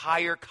the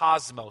entire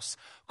cosmos,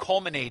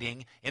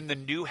 culminating in the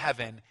new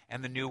heaven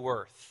and the new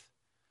earth.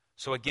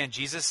 So again,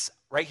 Jesus,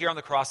 right here on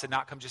the cross, did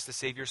not come just to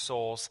save your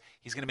souls.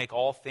 He's going to make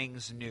all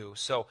things new.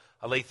 So,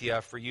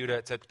 Alethea, for you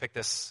to pick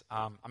this,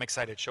 I'm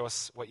excited. Show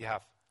us what you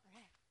have.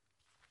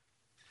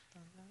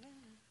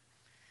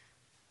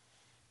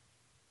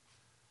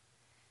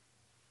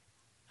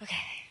 Okay,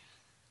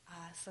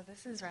 so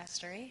this is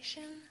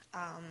restoration.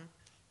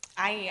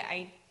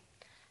 I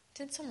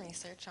did some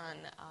research on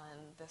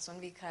this one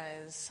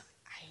because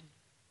I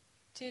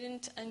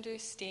didn't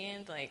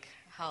understand like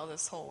how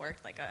this whole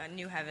worked, like a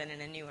new heaven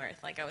and a new earth.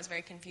 Like I was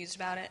very confused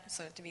about it.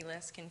 So to be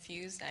less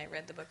confused, I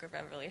read the book of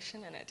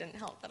Revelation, and it didn't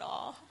help at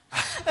all.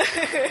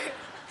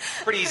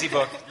 Pretty easy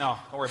book. No,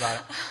 don't worry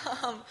about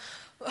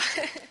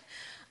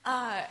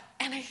it.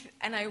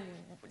 And I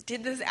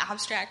did this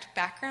abstract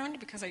background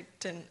because I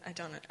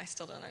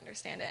still don't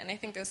understand it. And I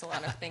think there's a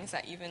lot of things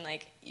that even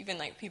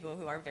people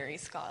who are very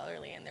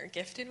scholarly and they're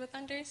gifted with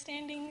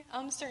understanding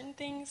certain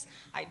things,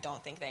 I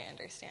don't think they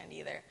understand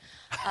either.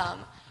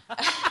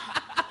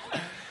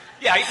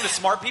 Yeah, even the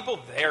smart people,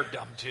 they're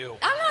dumb too.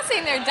 I'm not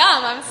saying they're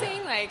dumb. I'm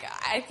saying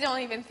I don't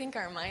even think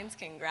our minds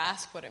can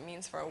grasp what it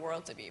means for a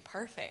world to be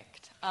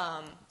perfect.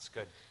 That's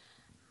good.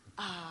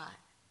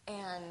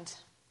 And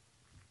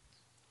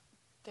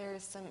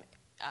there's some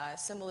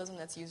symbolism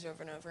that's used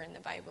over and over in the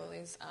Bible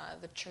is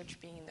the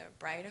church being the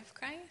bride of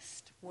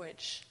Christ,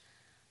 which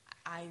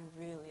I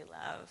really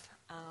love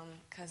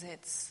because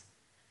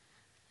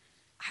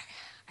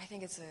I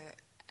think it's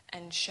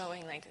and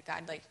showing like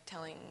God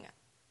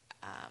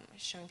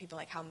showing people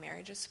like how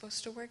marriage is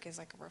supposed to work is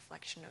like a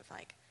reflection of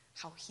like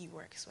how he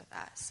works with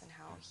us and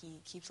how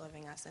he keeps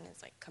loving us and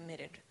is like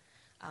committed.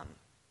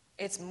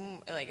 It's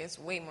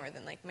way more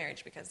than like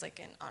marriage, because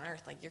like on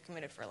earth, like you're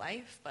committed for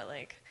life, but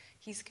like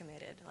he's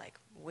committed like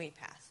way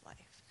past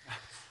life.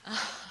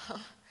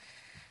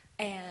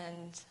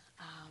 And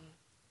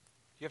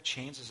you have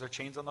chains? Is there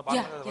chains on the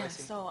bottom of the yeah.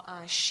 So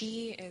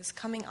she is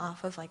coming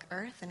off of like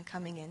earth and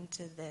coming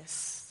into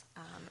this,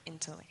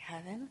 into like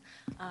heaven.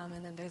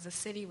 And then there's a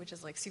city which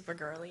is like super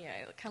girly.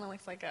 It kind of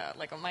looks like a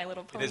My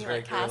Little Pony. It is very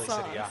like, girly castle.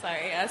 city, yeah. I'm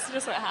sorry, that's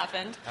just what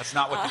happened. That's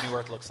not what the new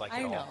earth looks like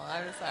at all. I know,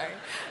 I'm sorry.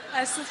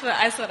 That's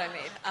what I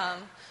made.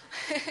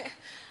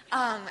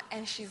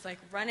 And she's like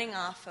running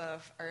off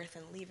of earth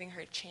and leaving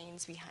her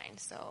chains behind.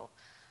 So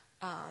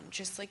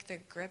just like the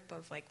grip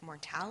of like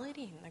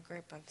mortality and the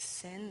grip of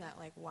sin, that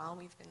like while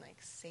we've been like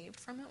saved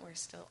from it, we're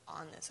still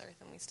on this earth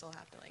and we still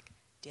have to like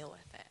deal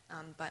with it.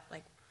 But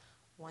like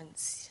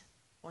once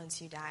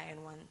you die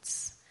and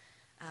once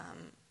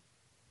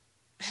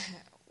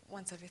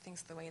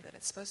everything's the way that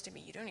it's supposed to be,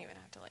 you don't even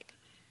have to like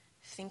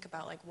think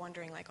about like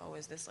wondering like, oh,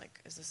 is this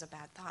a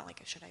bad thought?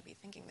 Like, should I be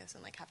thinking this?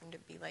 And like having to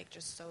be like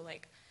just so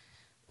like,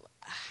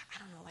 I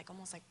don't know, like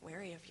almost like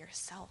wary of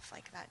yourself.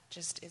 Like that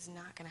just is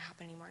not going to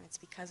happen anymore, and it's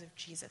because of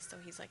Jesus. So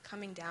he's like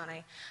coming down.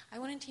 I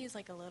wanted to use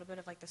like a little bit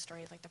of like the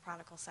story of like the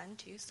prodigal son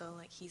too. So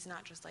like he's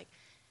not just like,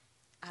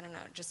 I don't know,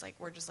 just like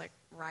we're just like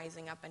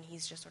rising up and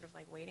he's just sort of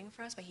like waiting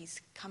for us, but he's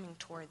coming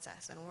towards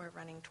us and we're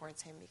running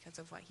towards him because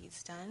of what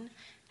he's done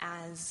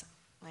as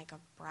like a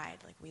bride.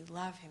 Like we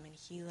love him and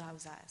he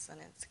loves us, and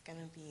it's going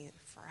to be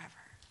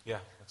forever. Yeah,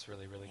 that's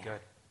really, really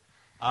good.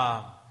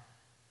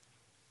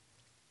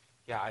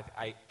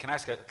 Can I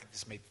ask,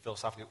 this may be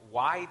philosophical,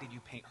 why did you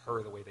paint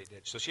her the way they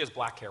did? So she has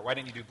black hair. Why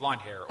didn't you do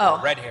blonde hair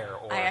or red hair?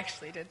 Or I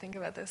actually did think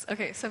about this.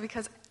 Okay, so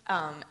because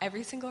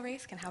every single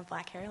race can have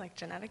black hair, like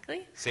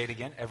genetically. Say it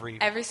again.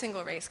 Every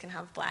single race can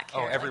have black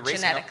hair, every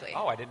race genetically.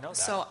 I didn't know that.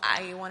 So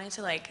I wanted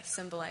to like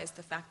symbolize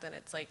the fact that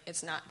it's like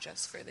it's not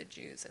just for the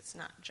Jews. It's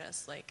not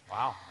just like,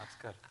 wow, that's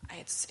good.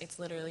 It's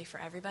literally for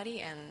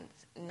everybody, and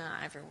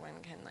not everyone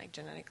can like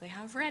genetically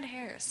have red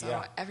hair.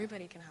 So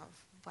everybody can have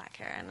black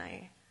hair, and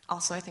I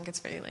think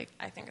it's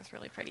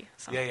really pretty.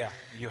 So. Yeah.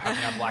 You happen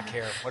to have black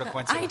hair. What a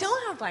coincidence. I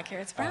don't have black hair.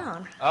 It's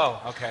brown.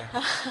 Oh, okay.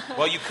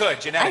 Well, you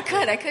could genetically.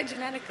 I could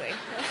genetically.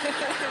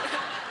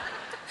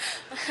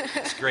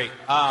 That's great.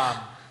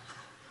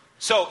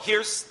 So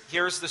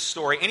here's the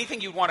story.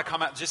 Anything you want to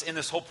come out just in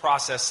this whole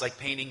process, like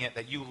painting it,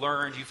 that you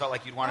learned, you felt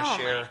like you'd want to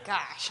share? Oh my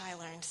gosh, I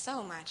learned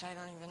so much. I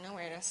don't even know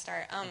where to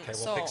start. Okay,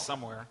 we'll pick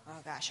somewhere. Oh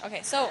gosh.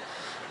 Okay, so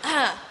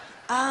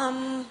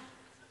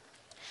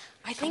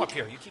I think... Come up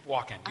here. You keep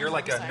walking. You're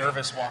like a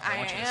nervous walker. I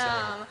want you to sit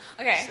am.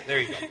 Okay. There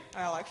you go.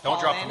 Don't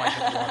drop the mic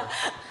in the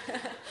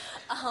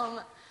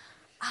water.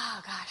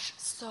 Oh gosh.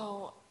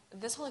 So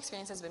this whole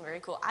experience has been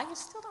very cool. I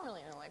still don't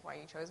really know like why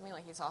you chose me.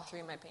 Like you saw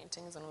 3 of my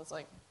paintings and was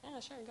like, yeah,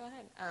 sure, go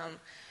ahead.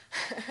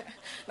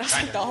 That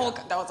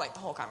was like the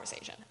whole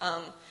conversation.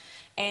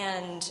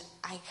 And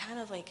I kind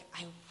of like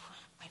I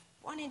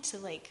wanted to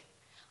like,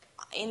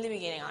 in the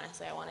beginning,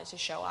 honestly, I wanted to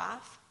show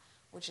off,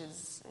 which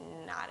is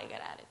not a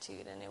good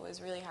attitude, and it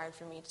was really hard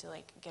for me to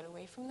like get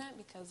away from that,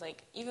 because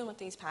like even with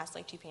these past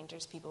like 2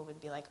 painters, people would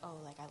be like, oh,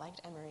 like I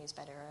liked Emery's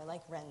better, or I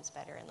like Ren's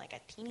better, and like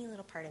a teeny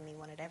little part of me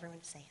wanted everyone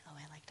to say, oh,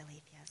 I liked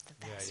Alethea's the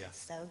best, yeah. It's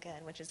so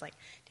good, which is like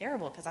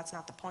terrible, because that's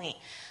not the point.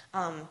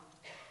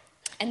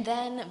 And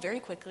then very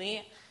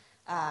quickly,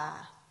 I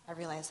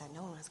realized that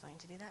no one was going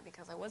to do that,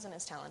 because I wasn't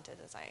as talented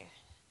as I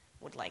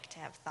would like to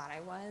have thought I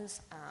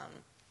was.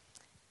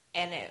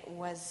 And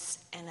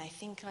I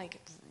think like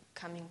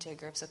coming to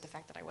grips with the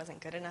fact that I wasn't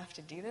good enough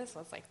to do this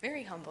was like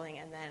very humbling.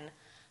 And then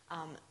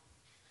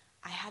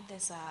I had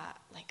this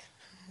like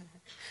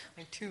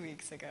 2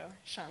 weeks ago,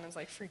 Sean was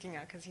like freaking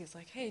out because he's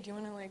like, hey, do you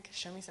want to like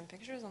show me some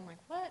pictures? I'm like,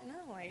 what?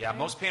 No. Like, yeah,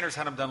 most painters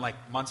had them done like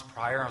months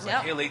prior. I was like,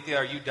 hey, Alethea,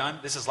 are you done?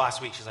 This is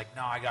last week. She's like,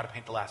 no, I got to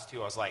paint the last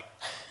 2. I was like,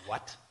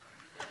 what?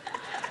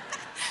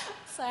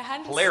 So I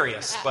had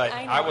hilarious, but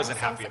I wasn't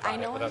happy about it.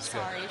 I know, but I'm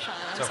sorry, Sean.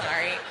 I'm okay.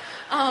 sorry.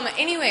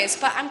 Anyways,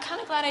 but I'm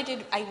kind of glad I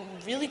did. I'm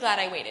really glad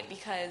I waited,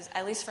 because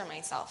at least for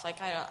myself, like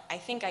I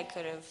think I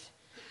could have.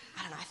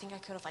 I don't know. I think I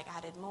could have like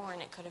added more,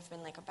 and it could have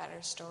been like a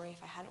better story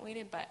if I hadn't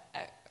waited. But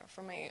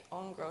for my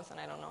own growth, and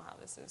I don't know how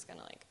this is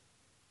gonna like.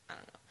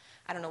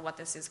 I don't know what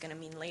this is gonna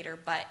mean later.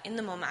 But in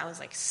the moment, I was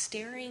like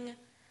staring.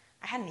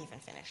 I hadn't even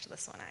finished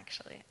this one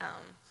actually.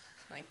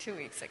 Like 2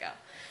 weeks ago.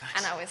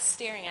 And I was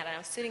staring at it, and I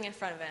was sitting in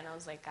front of it, and I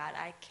was like, God,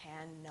 I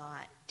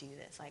cannot do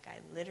this. Like,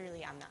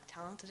 I'm not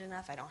talented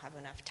enough. I don't have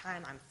enough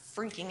time. I'm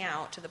freaking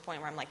out to the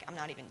point where I'm like, I'm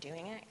not even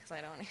doing it, because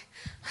I don't,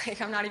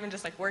 like, I'm not even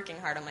just, like, working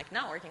hard. I'm, like,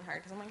 not working hard,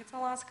 because I'm like, it's a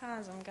lost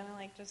cause. I'm going to,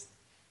 like,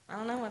 I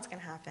don't know what's going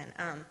to happen.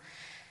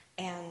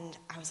 And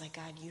I was like,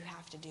 God, you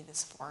have to do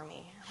this for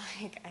me.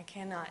 Like, I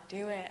cannot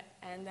do it.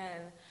 And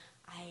then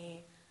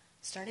I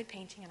started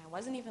painting, and I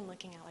wasn't even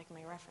looking at like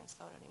my reference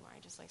photo anymore. I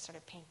just like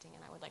started painting,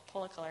 and I would like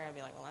pull a color, and I'd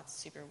be like, well, that's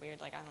super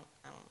weird. Like I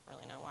don't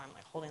really know why I'm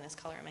like holding this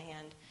color in my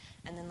hand.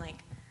 And then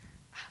like,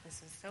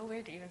 this is so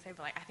weird to even say,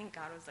 but like I think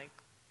God was like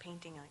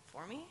painting like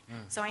for me.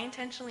 So I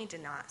intentionally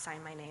did not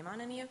sign my name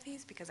on any of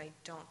these because I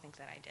don't think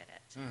that I did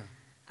it.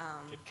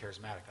 Get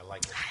charismatic. I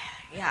like it.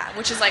 Yeah,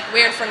 which is like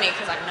weird for me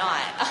because I'm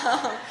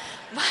not.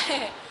 But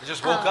They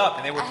just woke up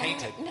and they were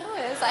painted. No,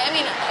 it's like, I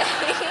mean,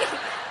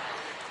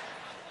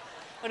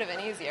 would have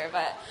been easier,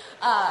 but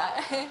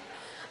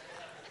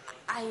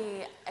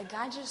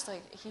God just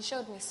like, he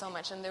showed me so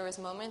much, and there was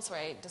moments where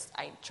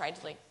I tried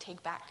to like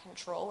take back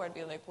control, where I'd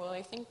be like, well,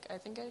 I think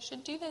I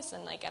should do this,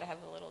 and like I'd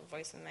have a little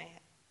voice in my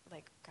head,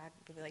 like God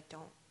would be like,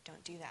 don't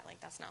do that, like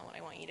that's not what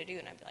I want you to do,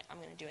 and I'd be like, I'm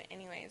going to do it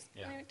anyways.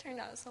 Yeah. And it turned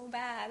out so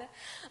bad.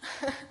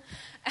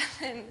 And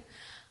then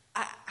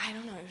I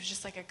don't know, it was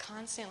just like a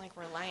constant like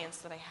reliance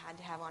that I had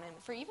to have on him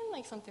for even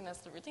like something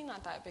that's really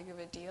not that big of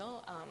a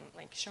deal,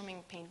 like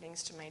showing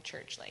paintings to my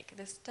church. Like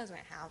this doesn't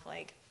have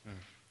like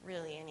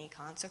really any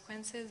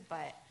consequences,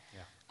 but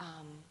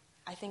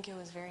I think it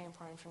was very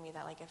important for me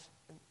that like if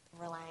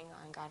relying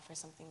on God for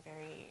something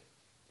very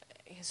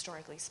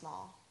historically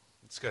small.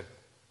 It's good.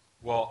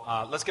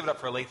 Well, let's give it up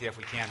for Alethea if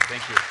we can.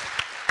 Thank you.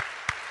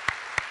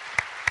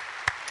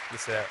 You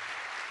sit there.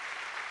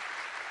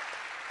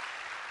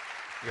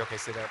 You're okay,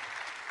 sit there.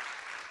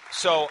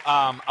 So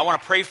I want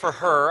to pray for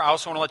her. I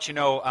also want to let you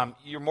know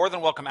you're more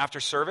than welcome after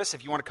service.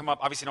 If you want to come up,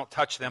 obviously don't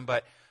touch them,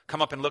 but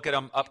come up and look at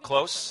them up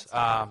close.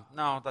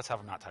 No, let's have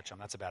them not touch them.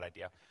 That's a bad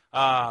idea.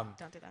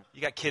 Don't do that.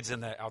 You got kids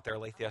out there,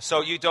 Alethea.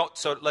 So you don't.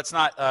 So let's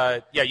not.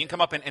 You can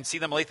come up and see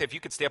them, Alethea. If you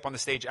could stay up on the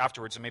stage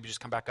afterwards, and maybe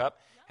just come back up,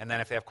 and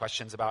then if they have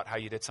questions about how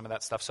you did some of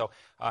that stuff. So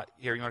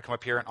here, you want to come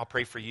up here, and I'll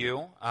pray for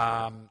you.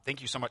 Thank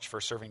you so much for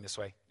serving this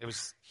way. It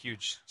was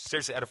huge,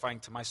 seriously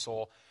edifying to my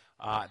soul.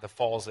 The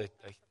fall's a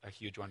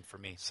huge one for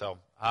me. So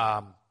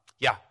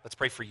let's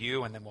pray for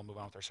you, and then we'll move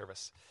on with our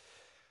service.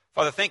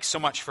 Father, thanks so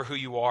much for who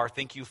you are.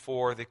 Thank you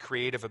for the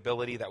creative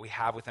ability that we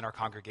have within our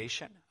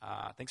congregation.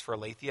 Thanks for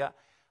Alethea.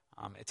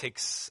 It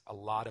takes a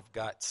lot of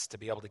guts to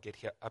be able to get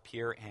up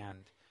here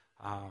and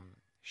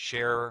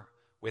share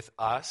with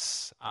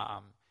us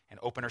and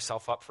open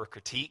herself up for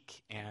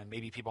critique and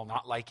maybe people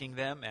not liking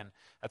them. And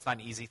that's not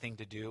an easy thing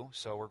to do.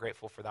 So we're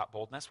grateful for that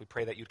boldness. We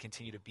pray that you'd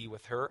continue to be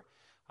with her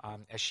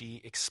as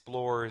she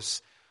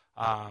explores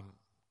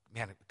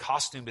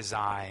costume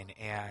design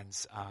and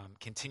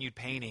continued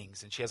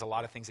paintings. And she has a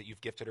lot of things that you've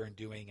gifted her in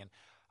doing and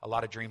a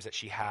lot of dreams that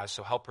she has.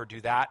 So help her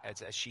do that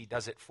as she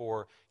does it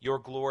for your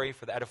glory,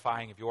 for the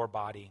edifying of your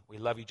body. We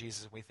love you,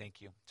 Jesus, and we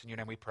thank you. It's in your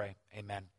name we pray. Amen.